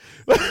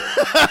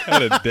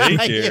 At a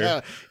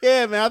daycare.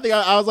 Yeah, man. I think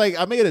I was like,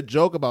 I made a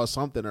joke about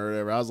something or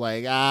whatever. I was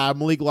like,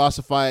 Malik lost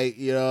a fight,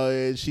 you know,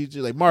 and she's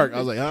just like, Mark.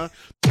 I was like, huh?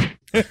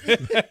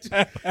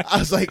 I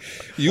was like,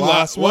 you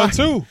lost one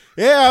too.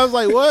 Yeah, I was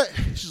like, what?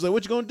 She's like,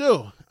 what you gonna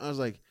do? I was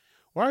like,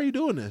 why are you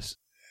doing this?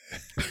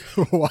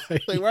 Why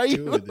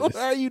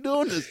are you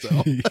doing this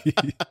though?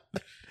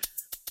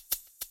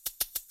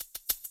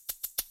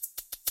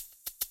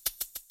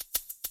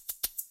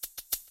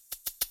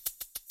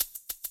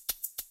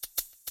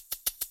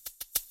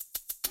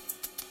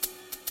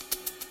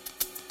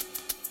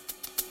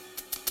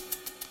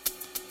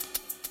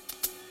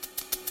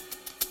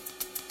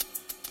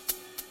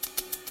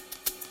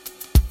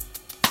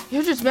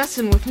 You're just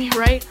messing with me,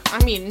 right?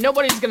 I mean,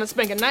 nobody's gonna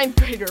spank a 9th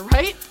grader,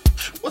 right?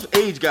 What's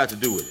age got to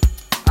do with it?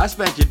 I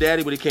spanked your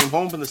daddy when he came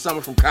home from the summer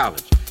from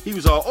college. He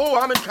was all, oh,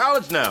 I'm in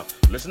college now.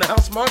 Listen to how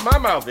smart my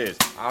mouth is.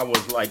 I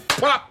was like,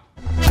 pop!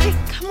 Hey,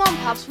 come on,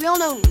 Pops. We all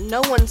know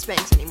no one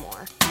spanks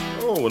anymore.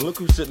 Oh, and look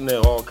who's sitting there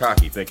all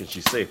cocky thinking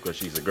she's safe because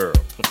she's a girl.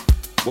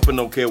 Whoopin'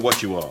 don't care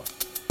what you are.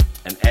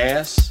 An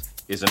ass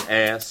is an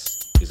ass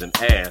is an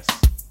ass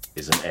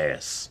is an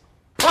ass.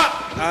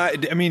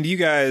 I mean, do you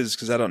guys,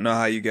 because I don't know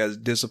how you guys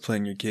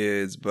discipline your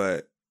kids,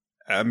 but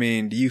I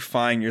mean, do you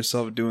find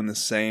yourself doing the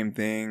same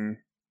thing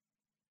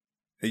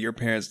that your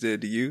parents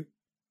did to you?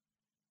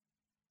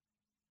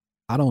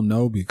 I don't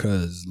know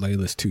because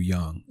Layla's too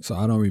young, so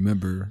I don't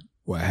remember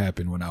what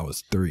happened when I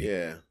was 3.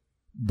 Yeah,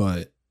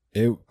 but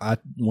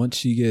once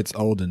she gets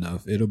old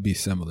enough, it'll be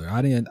similar.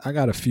 I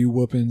got a few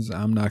whoopings.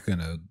 I'm not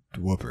gonna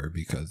whoop her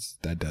because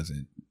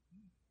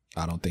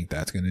I don't think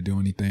that's gonna do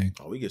anything.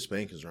 Oh, we get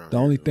spankings around. The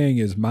only thing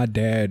is my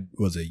dad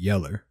was a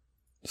yeller,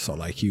 so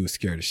like he was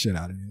scared the shit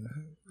out of me.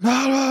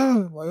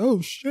 I'm like,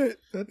 oh shit,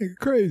 that nigga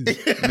crazy.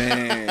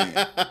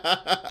 Man,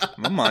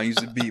 my mom used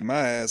to beat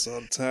my ass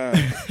all the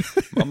time.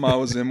 My mom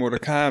was in Mortal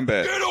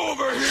Kombat. Get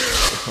over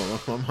here!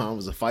 My mom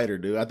was a fighter,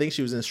 dude. I think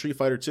she was in Street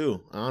Fighter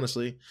 2,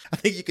 honestly. I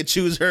think you could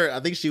choose her.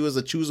 I think she was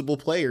a choosable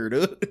player,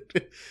 dude.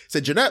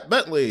 Said Jeanette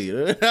Bentley.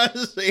 Dude. I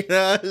was like,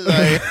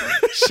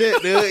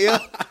 shit, dude. Yeah,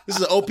 this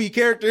is an OP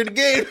character in the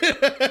game.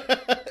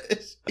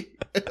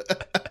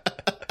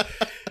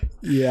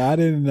 Yeah, I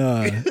didn't.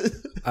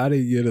 I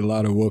didn't get a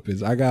lot of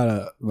whoopings.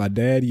 My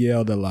dad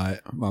yelled a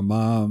lot. My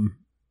mom,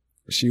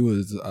 she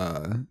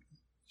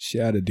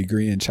had a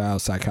degree in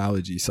child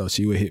psychology, so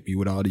she would hit me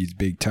with all these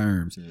big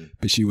terms,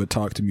 but she would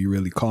talk to me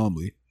really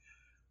calmly.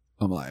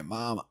 I'm like,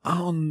 Mom, I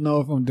don't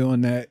know if I'm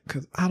doing that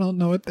because I don't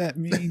know what that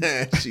means.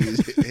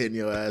 She's hitting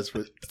your ass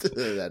with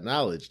that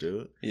knowledge,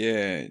 dude.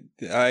 Yeah,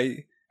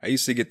 I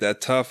used to get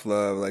that tough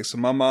love. Like, so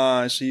my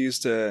mom, she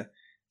used to,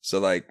 so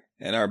like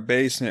in our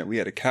basement, we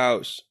had a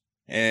couch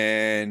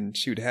and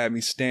she would have me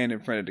stand in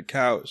front of the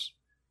couch.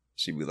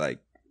 She'd be like,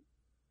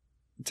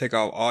 take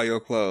off all your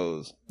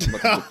clothes. I'm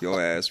about to whip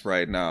your ass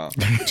right now.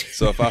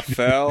 So if I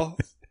fell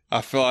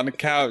on the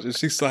couch and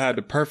she still had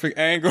the perfect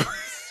angle.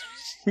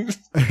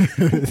 Premeditated.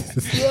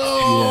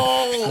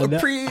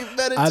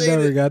 I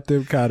never got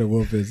them kind of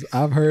whoopings.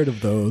 I've heard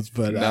of those,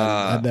 but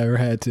I never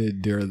had to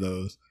endure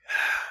those.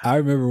 I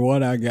remember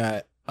one I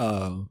got.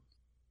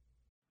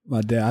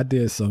 My dad, I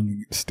did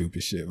some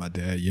stupid shit. My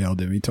dad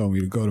yelled at me, told me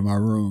to go to my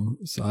room.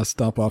 So I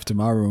stomp off to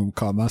my room,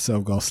 caught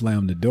myself gonna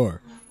slam the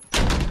door.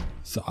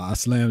 So I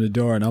slammed the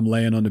door and I'm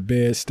laying on the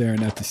bed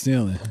staring at the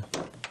ceiling.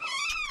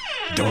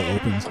 Door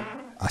opens.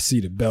 I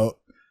see the belt.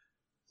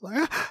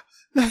 Like,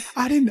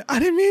 I didn't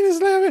mean to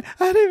slam it.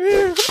 I didn't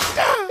mean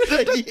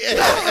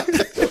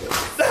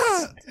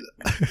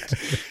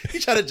You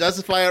try to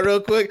justify it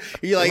real quick.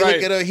 You like right.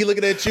 look at her, he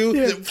looking at you.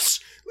 Yeah.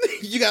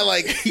 You got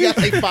like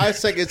 5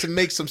 seconds to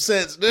make some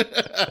sense.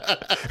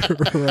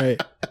 Right.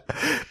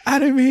 I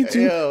didn't mean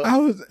to. Yo.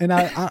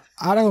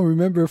 I don't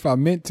remember if I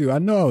meant to. I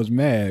know I was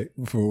mad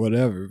for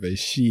whatever, but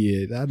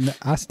shit,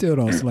 I still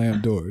don't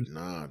slam doors.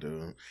 Nah,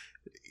 dude.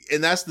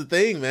 And that's the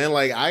thing, man.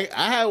 Like I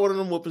had one of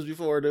them whoopings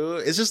before,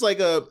 dude. It's just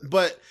like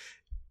but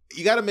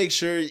you got to make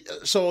sure.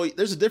 So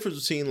there's a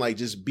difference between like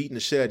just beating the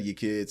shit out of your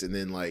kids and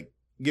then like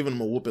giving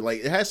them a whooping.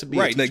 Like it has to be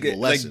right, a lesson,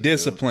 like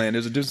discipline.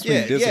 Dude. There's a difference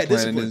between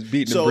discipline and just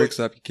beating the bricks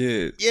up your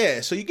kids.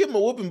 Yeah, so you give them a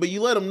whooping, but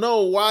you let them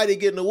know why they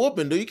getting a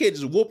whooping, dude. You can't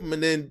just whoop them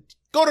and then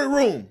go to the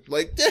room.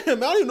 Like,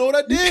 damn, I don't even know what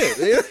I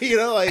did. You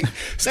know, like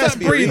stop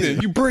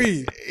breathing. You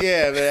breathe.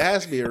 Yeah, man, it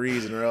has to be a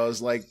reason, or else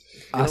like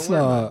I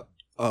saw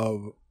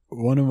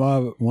one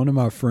of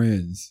my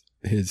friends,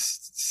 his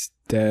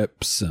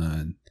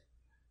stepson.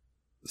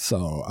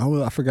 So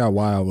I forgot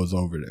why I was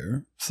over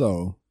there.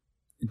 So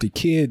the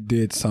kid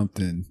did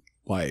something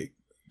like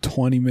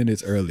 20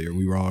 minutes earlier.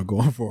 We were all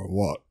going for a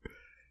walk.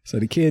 So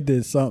the kid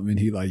did something and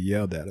he like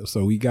yelled at him.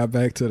 So we got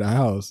back to the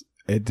house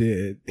and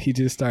he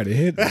just started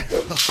hitting me.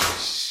 Oh,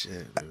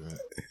 shit, dude.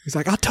 He's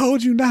like, I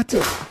told you not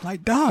to. I'm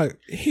like, dog,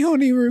 he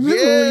don't even remember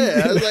Yeah,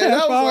 what he did like,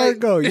 half hour like...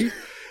 ago.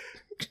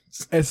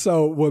 And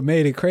so what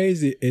made it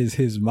crazy is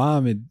his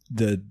mom and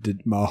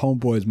my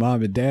homeboy's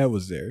mom and dad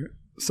was there.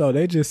 So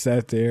they just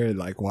sat there and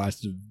like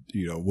watched the,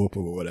 whoop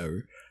or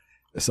whatever.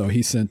 So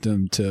he sent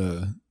them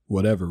to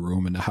whatever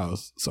room in the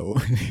house. So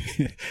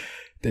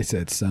they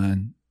said,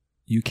 son,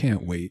 you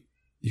can't wait.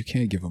 You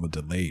can't give them a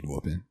delayed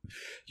whooping.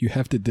 You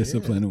have to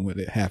discipline them when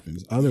it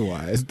happens.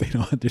 Otherwise, they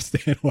don't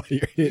understand why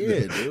you're hitting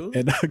them. Dude.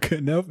 And I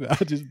couldn't help it. I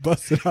just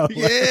busted out.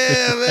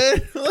 Yeah,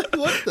 man. Like,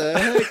 what the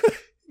heck?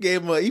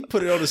 He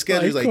put it on the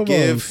schedule. He's like,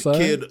 give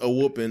kid a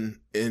whooping,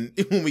 and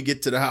when we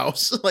get to the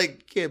house,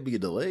 like, can't be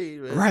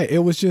delayed, man. Right. It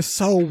was just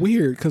so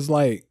weird because,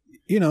 like,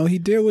 he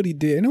did what he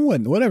did, and it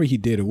wasn't whatever he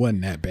did. It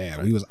wasn't that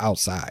bad. He was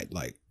outside,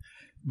 like,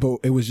 but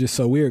it was just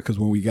so weird because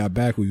when we got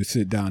back, we would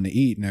sit down to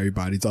eat, and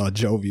everybody's all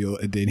jovial,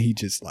 and then he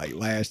just like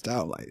lashed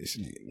out, like, this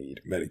nigga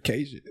need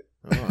medication.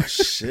 Oh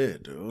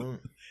shit, dude.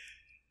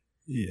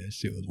 Yeah,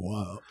 shit was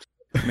wild.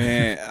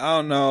 Man, I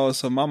don't know.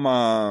 So my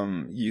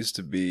mom used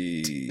to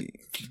be,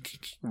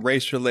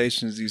 race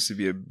relations used to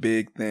be a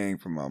big thing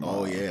for my mom.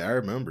 Oh yeah, I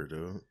remember,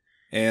 dude.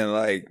 And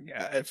like,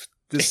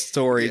 this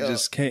story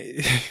just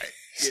can't.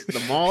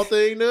 The mall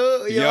thing,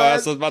 dude. Yo,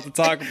 that's what I was about to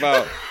talk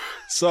about.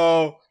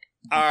 So,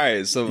 all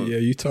right. So yeah,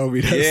 you told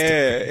me that.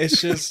 Yeah, it's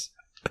just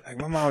like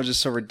my mom was just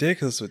so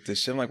ridiculous with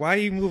this shit. I'm like, why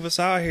you move us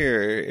out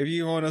here if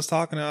you want us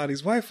talking to all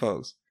these white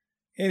folks?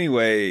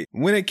 Anyway,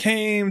 when it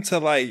came to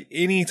like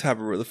any type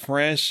of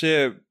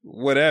friendship,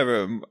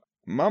 whatever,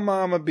 my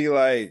mom would be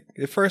like,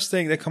 the first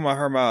thing that come out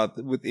her mouth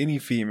with any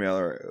female,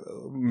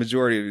 or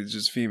majority of it's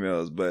just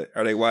females, but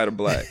are they white or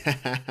black?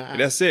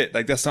 That's it.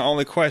 Like, that's the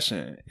only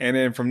question. And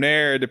then from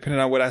there,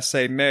 depending on what I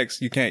say next,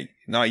 you can't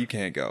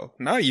go.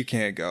 No, you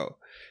can't go.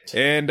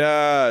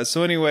 And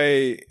so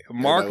anyway,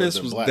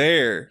 Marcus was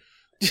there,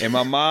 and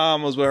my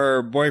mom was with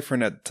her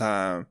boyfriend at the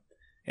time.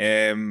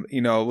 And,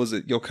 was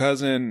it your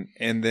cousin?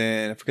 And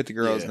then I forget the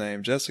girl's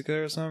name,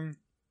 Jessica or something?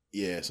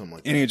 Yeah, something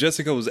like that. Anyway,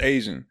 Jessica was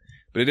Asian,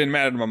 but it didn't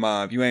matter to my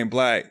mom. If you ain't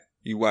black,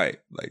 you white.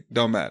 Like,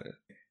 don't matter.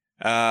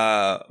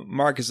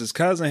 Marcus's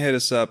cousin hit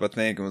us up, I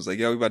think, and was like,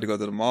 yo, we about to go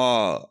to the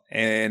mall.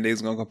 And they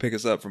was going to go pick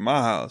us up from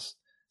my house.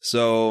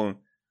 So,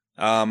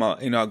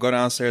 I go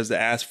downstairs to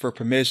ask for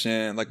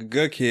permission, like a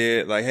good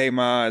kid. Like, hey,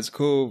 Ma, it's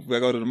cool. We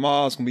go to the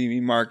mall. It's going to be me,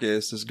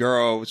 Marcus, this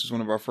girl, which is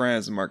one of our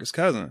friends, and Marcus'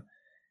 cousin.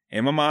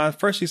 And my mom,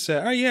 first she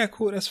said, oh, yeah,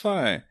 cool, that's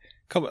fine.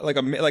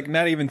 Like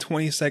not even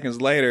 20 seconds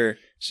later,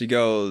 she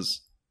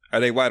goes, are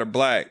they white or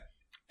black?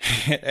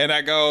 And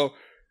I go,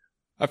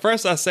 at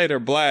first I say they're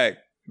black.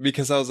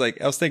 because I was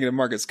thinking of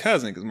Marcus'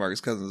 cousin because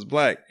Marcus' cousin is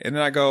black. And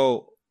then I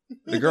go,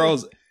 the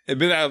girl's, and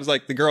then I was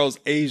like, the girl's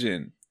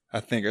Asian, I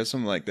think, or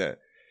something like that.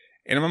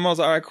 And my mom's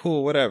like, all right,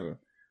 cool, whatever.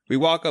 We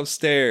walk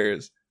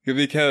upstairs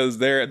because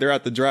they're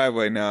at the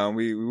driveway now. And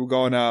we were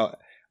going out.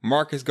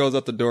 Marcus goes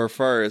up the door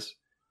first.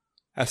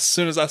 As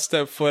soon as I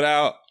step foot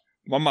out,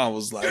 my mom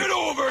was like, get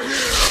over here!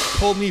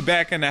 Pulled me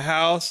back in the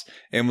house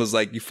and was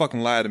like, you fucking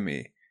lied to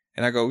me.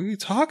 And I go, what are you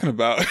talking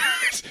about?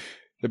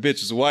 The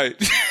bitch is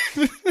white.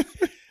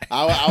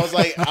 I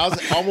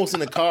was almost in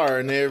the car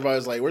and everybody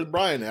was like, where's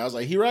Brian at? I was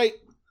like, he right?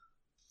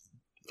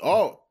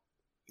 Oh,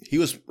 he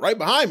was right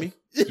behind me.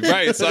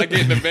 Right. So I get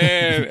in the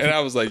van and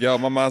I was like, yo,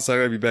 my mom said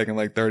I'd be back in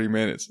like 30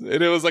 minutes.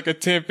 And it was like a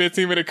 10,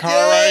 15 minute car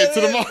ride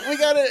to the mall. We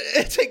gotta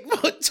take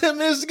about 10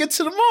 minutes to get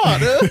to the mall,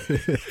 dude.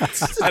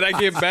 And I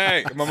get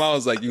back. My mom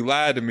was like, you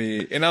lied to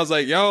me. And I was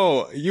like,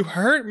 yo, you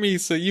heard me.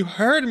 So you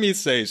heard me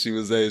say she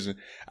was Asian.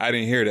 I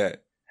didn't hear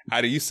that.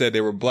 You said they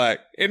were black.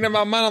 And in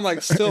my mind, I'm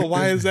like, still,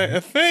 why is that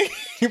a thing?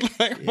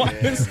 Like, why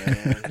is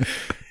that?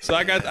 So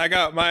I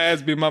got my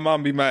ass beat. My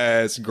mom beat my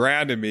ass,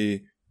 grounded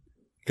me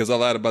because I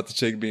lied about the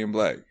chick being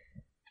black.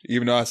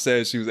 Even though I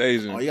said she was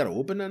Asian. Oh, you got to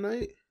whooping that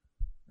night?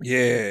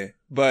 Yeah.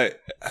 But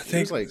I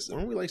think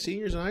weren't we like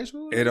seniors in high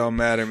school? It don't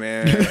matter,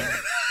 man.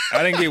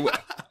 I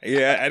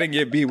didn't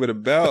get beat with a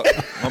belt.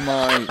 My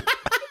mom.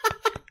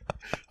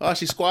 Oh,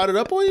 she squatted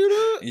up on you,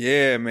 dude?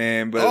 Yeah,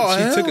 man. But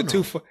she took it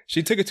too far.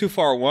 She took it too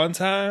far one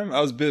time.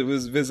 I was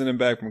visiting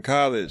back from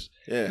college.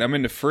 Yeah. And I'm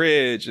in the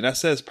fridge, and I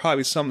said it's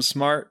probably something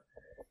smart.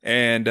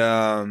 And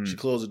she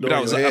closed the door. But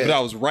I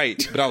was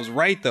right. But I was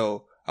right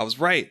though. I was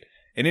right.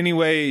 And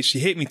anyway, she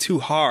hit me too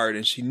hard,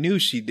 and she knew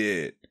she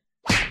did.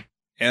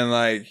 And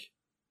like,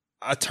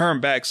 I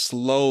turned back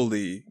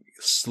slowly,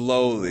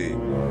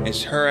 and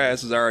her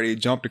ass has already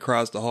jumped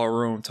across the whole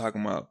room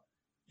talking about,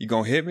 you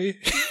gonna hit me?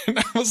 And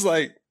I was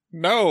like,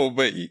 no,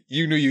 but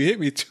you knew you hit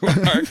me too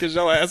hard because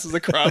your ass is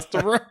across the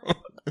room.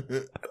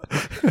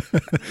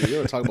 You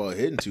don't talk about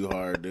hitting too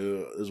hard,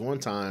 dude. There's one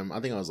time, I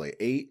think I was like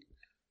 8,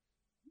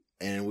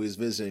 and we was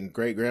visiting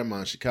great grandma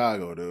in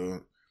Chicago,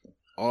 dude.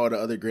 All the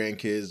other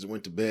grandkids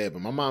went to bed,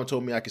 but my mom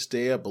told me I could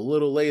stay up a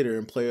little later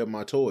and play with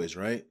my toys,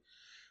 right?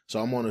 So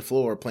I'm on the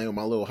floor playing with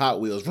my little Hot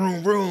Wheels,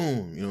 vroom,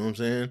 vroom. You know what I'm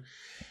saying?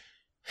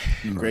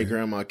 Right. Great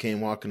grandma came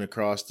walking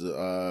across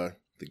the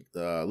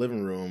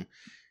living room.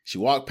 She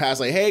walked past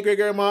like, hey, great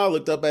grandma.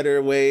 Looked up at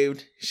her,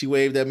 waved. She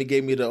waved at me,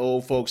 gave me the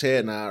old folks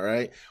head nod,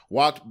 right?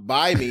 Walked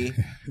by me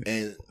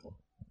and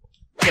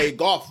played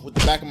golf with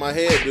the back of my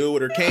head, dude,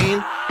 with her cane.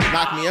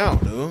 Knocked me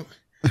out, dude.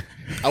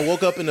 I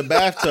woke up in the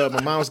bathtub.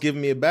 My mom was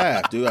giving me a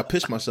bath, dude. I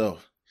pissed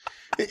myself.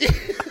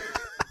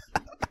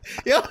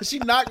 Yo, she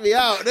knocked me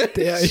out.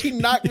 Yeah, she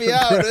knocked me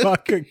out.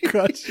 Fucking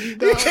cut you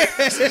down.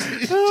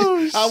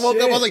 I woke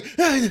up. I was like,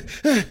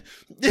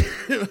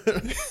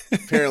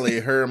 apparently,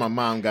 her and my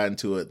mom got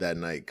into it that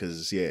night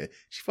because she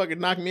fucking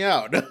knocked me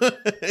out.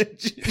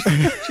 she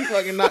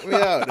fucking knocked me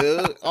out,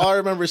 dude. All I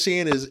remember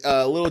seeing is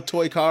little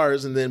toy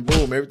cars, and then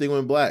boom, everything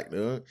went black,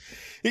 dude.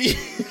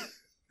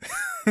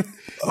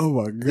 Oh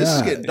my god! This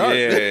is getting dark.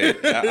 Yeah,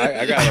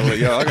 I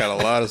got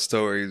a lot of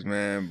stories,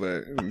 man.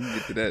 But we can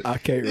get to that. I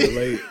can't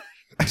relate.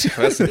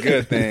 That's a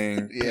good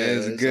thing. Yeah,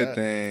 it's a good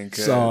thing.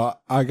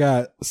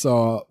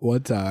 So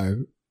one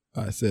time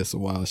I said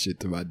some wild shit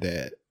to my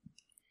dad,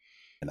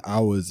 and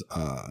I was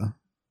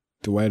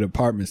the way the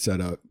apartment's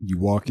set up. When you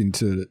walk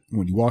into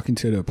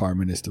the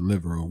apartment, it's the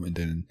living room, and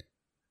then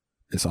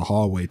it's a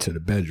hallway to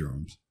the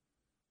bedrooms.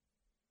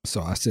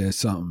 So I said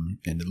something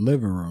in the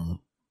living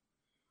room,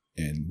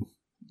 and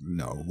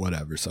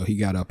whatever. So he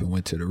got up and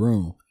went to the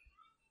room.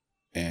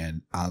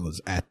 And I was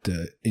at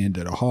the end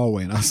of the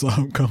hallway, and I saw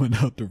him coming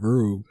out the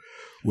room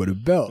with a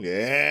belt.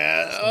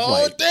 Yeah.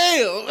 Oh,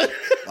 damn.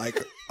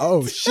 Like,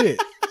 oh shit.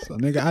 So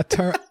nigga,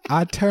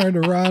 I turned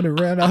around and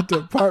ran out the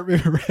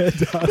apartment and ran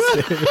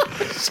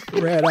downstairs.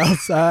 Ran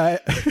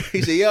outside.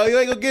 He said, yo, you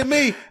ain't gonna get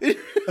me.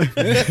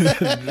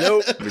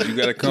 Nope. But you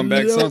gotta come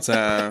back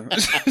sometime.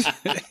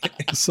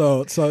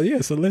 So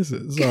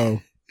listen.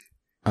 So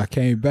I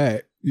came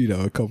back.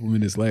 A couple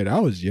minutes later. I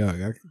was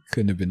young. I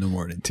couldn't have been no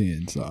more than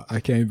 10. So I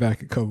came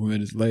back a couple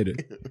minutes later.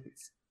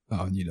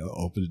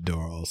 Open the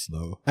door all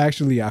slow.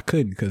 Actually, I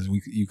couldn't because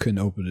you couldn't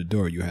open the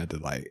door. You had to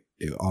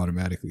it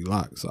automatically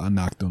locked. So I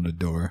knocked on the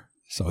door.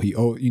 So he,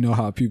 you know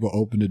how people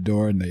open the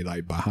door and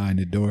they behind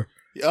the door,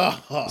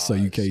 so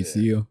you can't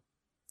see him.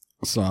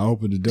 So I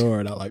opened the door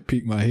and I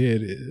peeked my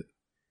head in.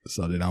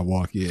 So then I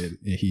walk in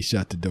and he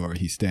shut the door and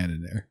he's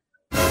standing there.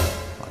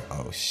 Like,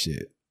 oh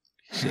shit.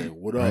 He said,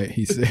 what up? Right?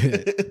 He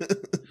said,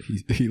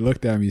 he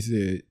looked at me and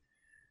said,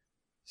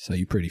 so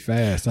you pretty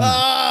fast,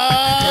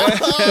 huh?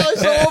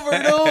 It's over,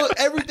 dude.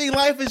 Everything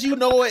life as you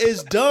know it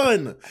is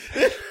done.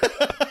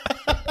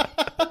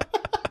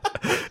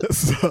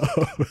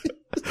 So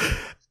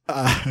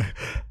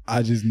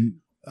I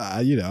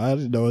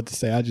didn't know what to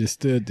say. I just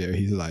stood there.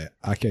 He's like,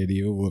 I can't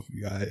even whoop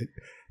you.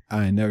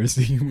 I ain't never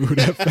seen you move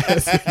that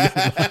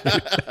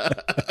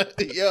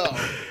fast. Yo.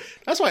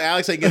 That's why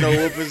Alex ain't getting no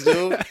whoopings,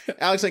 dude.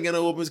 Alex ain't getting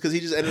no whoopings because he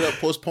just ended up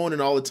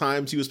postponing all the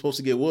times he was supposed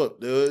to get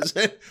whooped, dude.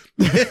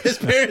 His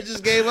parents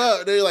just gave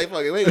up. They're like,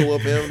 fuck it, we ain't gonna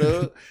whoop him,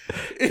 dude.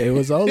 It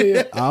was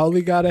I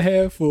only got a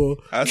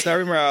handful. I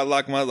remember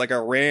I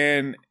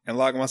ran and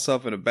locked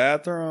myself in the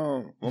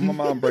bathroom when my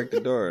mom broke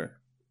the door.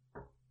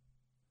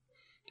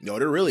 No,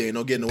 there really ain't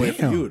no getting away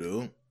from you,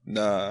 dude.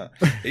 Nah.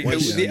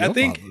 I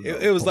think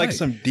it was like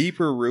some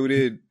deeper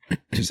rooted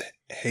just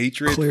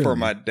hatred for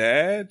my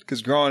dad.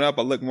 Because growing up,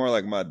 I looked more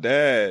like my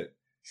dad.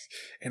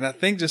 And I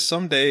think just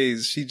some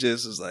days she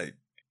just is like,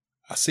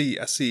 she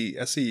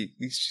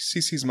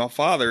sees my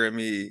father in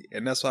me.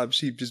 And that's why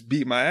she just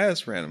beat my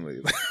ass randomly.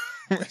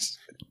 I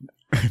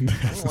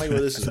don't like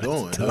where this is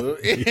going, dude.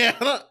 Yeah,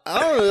 I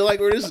don't really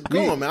like where this is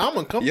going, man. I'm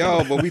uncomfortable.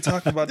 Yo, but we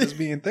talking about this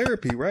being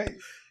therapy, right?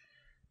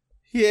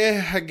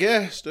 Yeah, I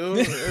guess,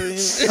 dude.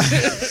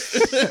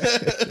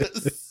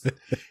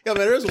 Yeah, man.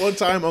 There was one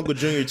time Uncle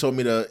Junior told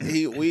me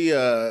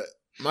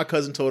my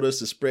cousin told us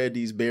to spread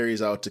these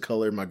berries out to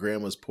color my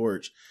grandma's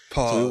porch.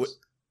 Pause.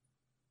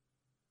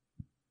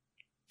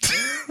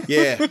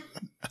 Yeah,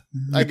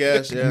 I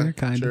guess. Yeah,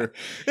 kinda.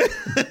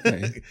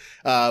 Sure.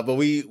 But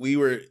we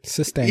were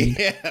sustained.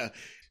 Yeah.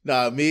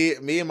 Nah,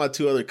 me and my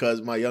two other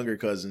cousins, my younger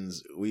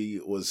cousins, we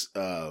was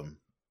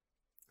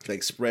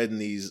like spreading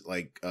these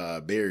like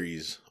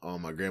berries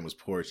on my grandma's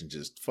porch and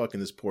just fucking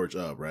this porch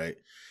up, right?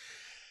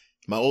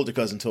 My older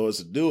cousin told us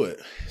to do it.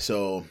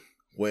 So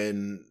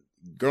when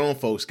grown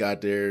folks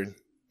got there, he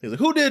was like,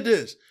 "Who did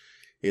this?"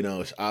 You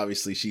know,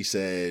 obviously she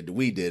said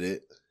we did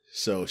it.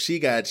 So she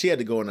had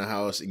to go in the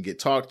house and get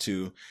talked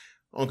to.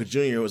 Uncle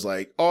Junior was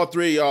like, "All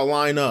three of y'all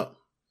line up."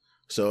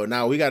 So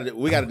now we got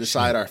to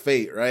decide our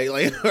fate, right?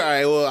 Like, all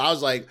right. Well, I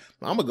was like,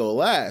 I'm gonna go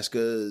last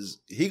because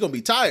he gonna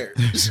be tired.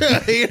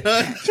 You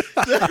know?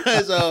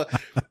 So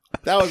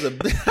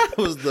that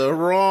was the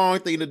wrong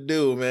thing to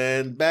do,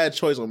 man. Bad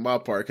choice on my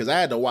part because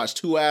I had to watch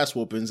 2 ass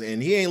whoopings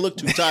and he ain't look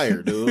too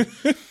tired, dude.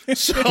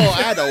 So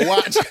I had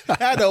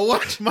to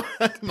watch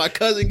my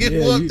cousin get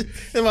whooped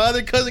and my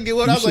other cousin get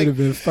whooped. I was like, should have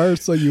been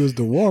first, so you was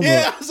the warm up.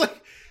 Yeah, I was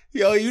like,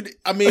 yo,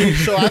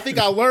 so I think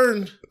I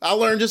learned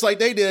just like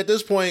they did at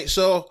this point.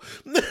 So,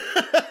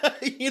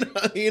 you know,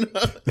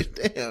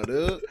 damn,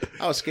 dude,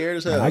 I was scared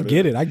as hell. I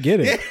get it.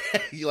 Yeah.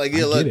 You like,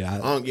 yeah, look, you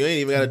ain't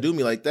even got to do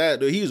me like that,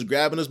 dude. He was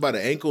grabbing us by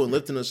the ankle and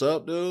lifting us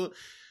up, dude.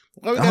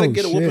 Why we got to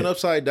get a whooping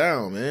upside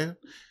down, man?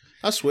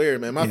 I swear,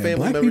 man, my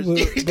family members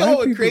go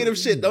with creative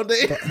shit, don't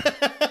they?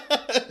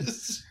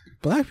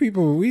 Black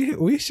people,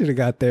 we should have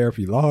got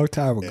therapy a long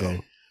time ago.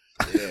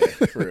 Yeah,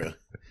 for real.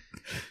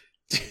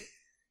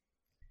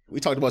 We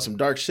talked about some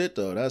dark shit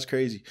though. That's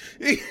crazy.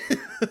 He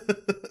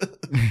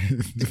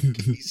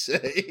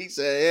said,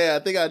 yeah, I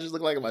think I just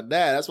look like my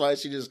dad. That's why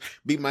she just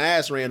beat my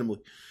ass randomly.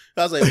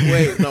 I was like,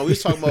 wait, no, we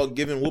was talking about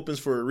giving whoopings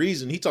for a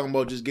reason. He talking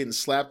about just getting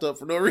slapped up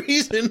for no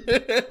reason.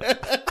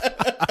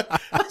 I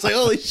was like,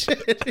 holy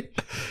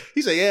shit.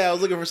 He said, yeah, I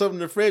was looking for something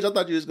in the fridge. I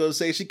thought you was going to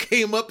say she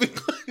came up and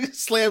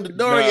slammed the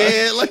door in your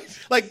head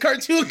like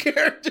cartoon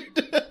character.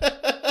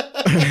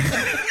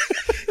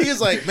 He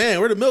was like, man,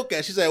 where the milk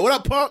at? She said, what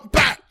up, punk?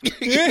 Bah! I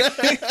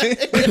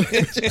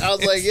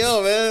was like,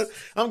 yo, man,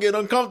 I'm getting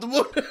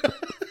uncomfortable.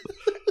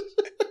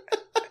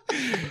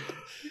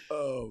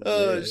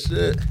 Oh,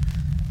 shit.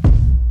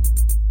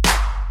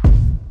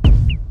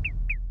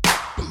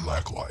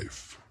 Black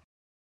life.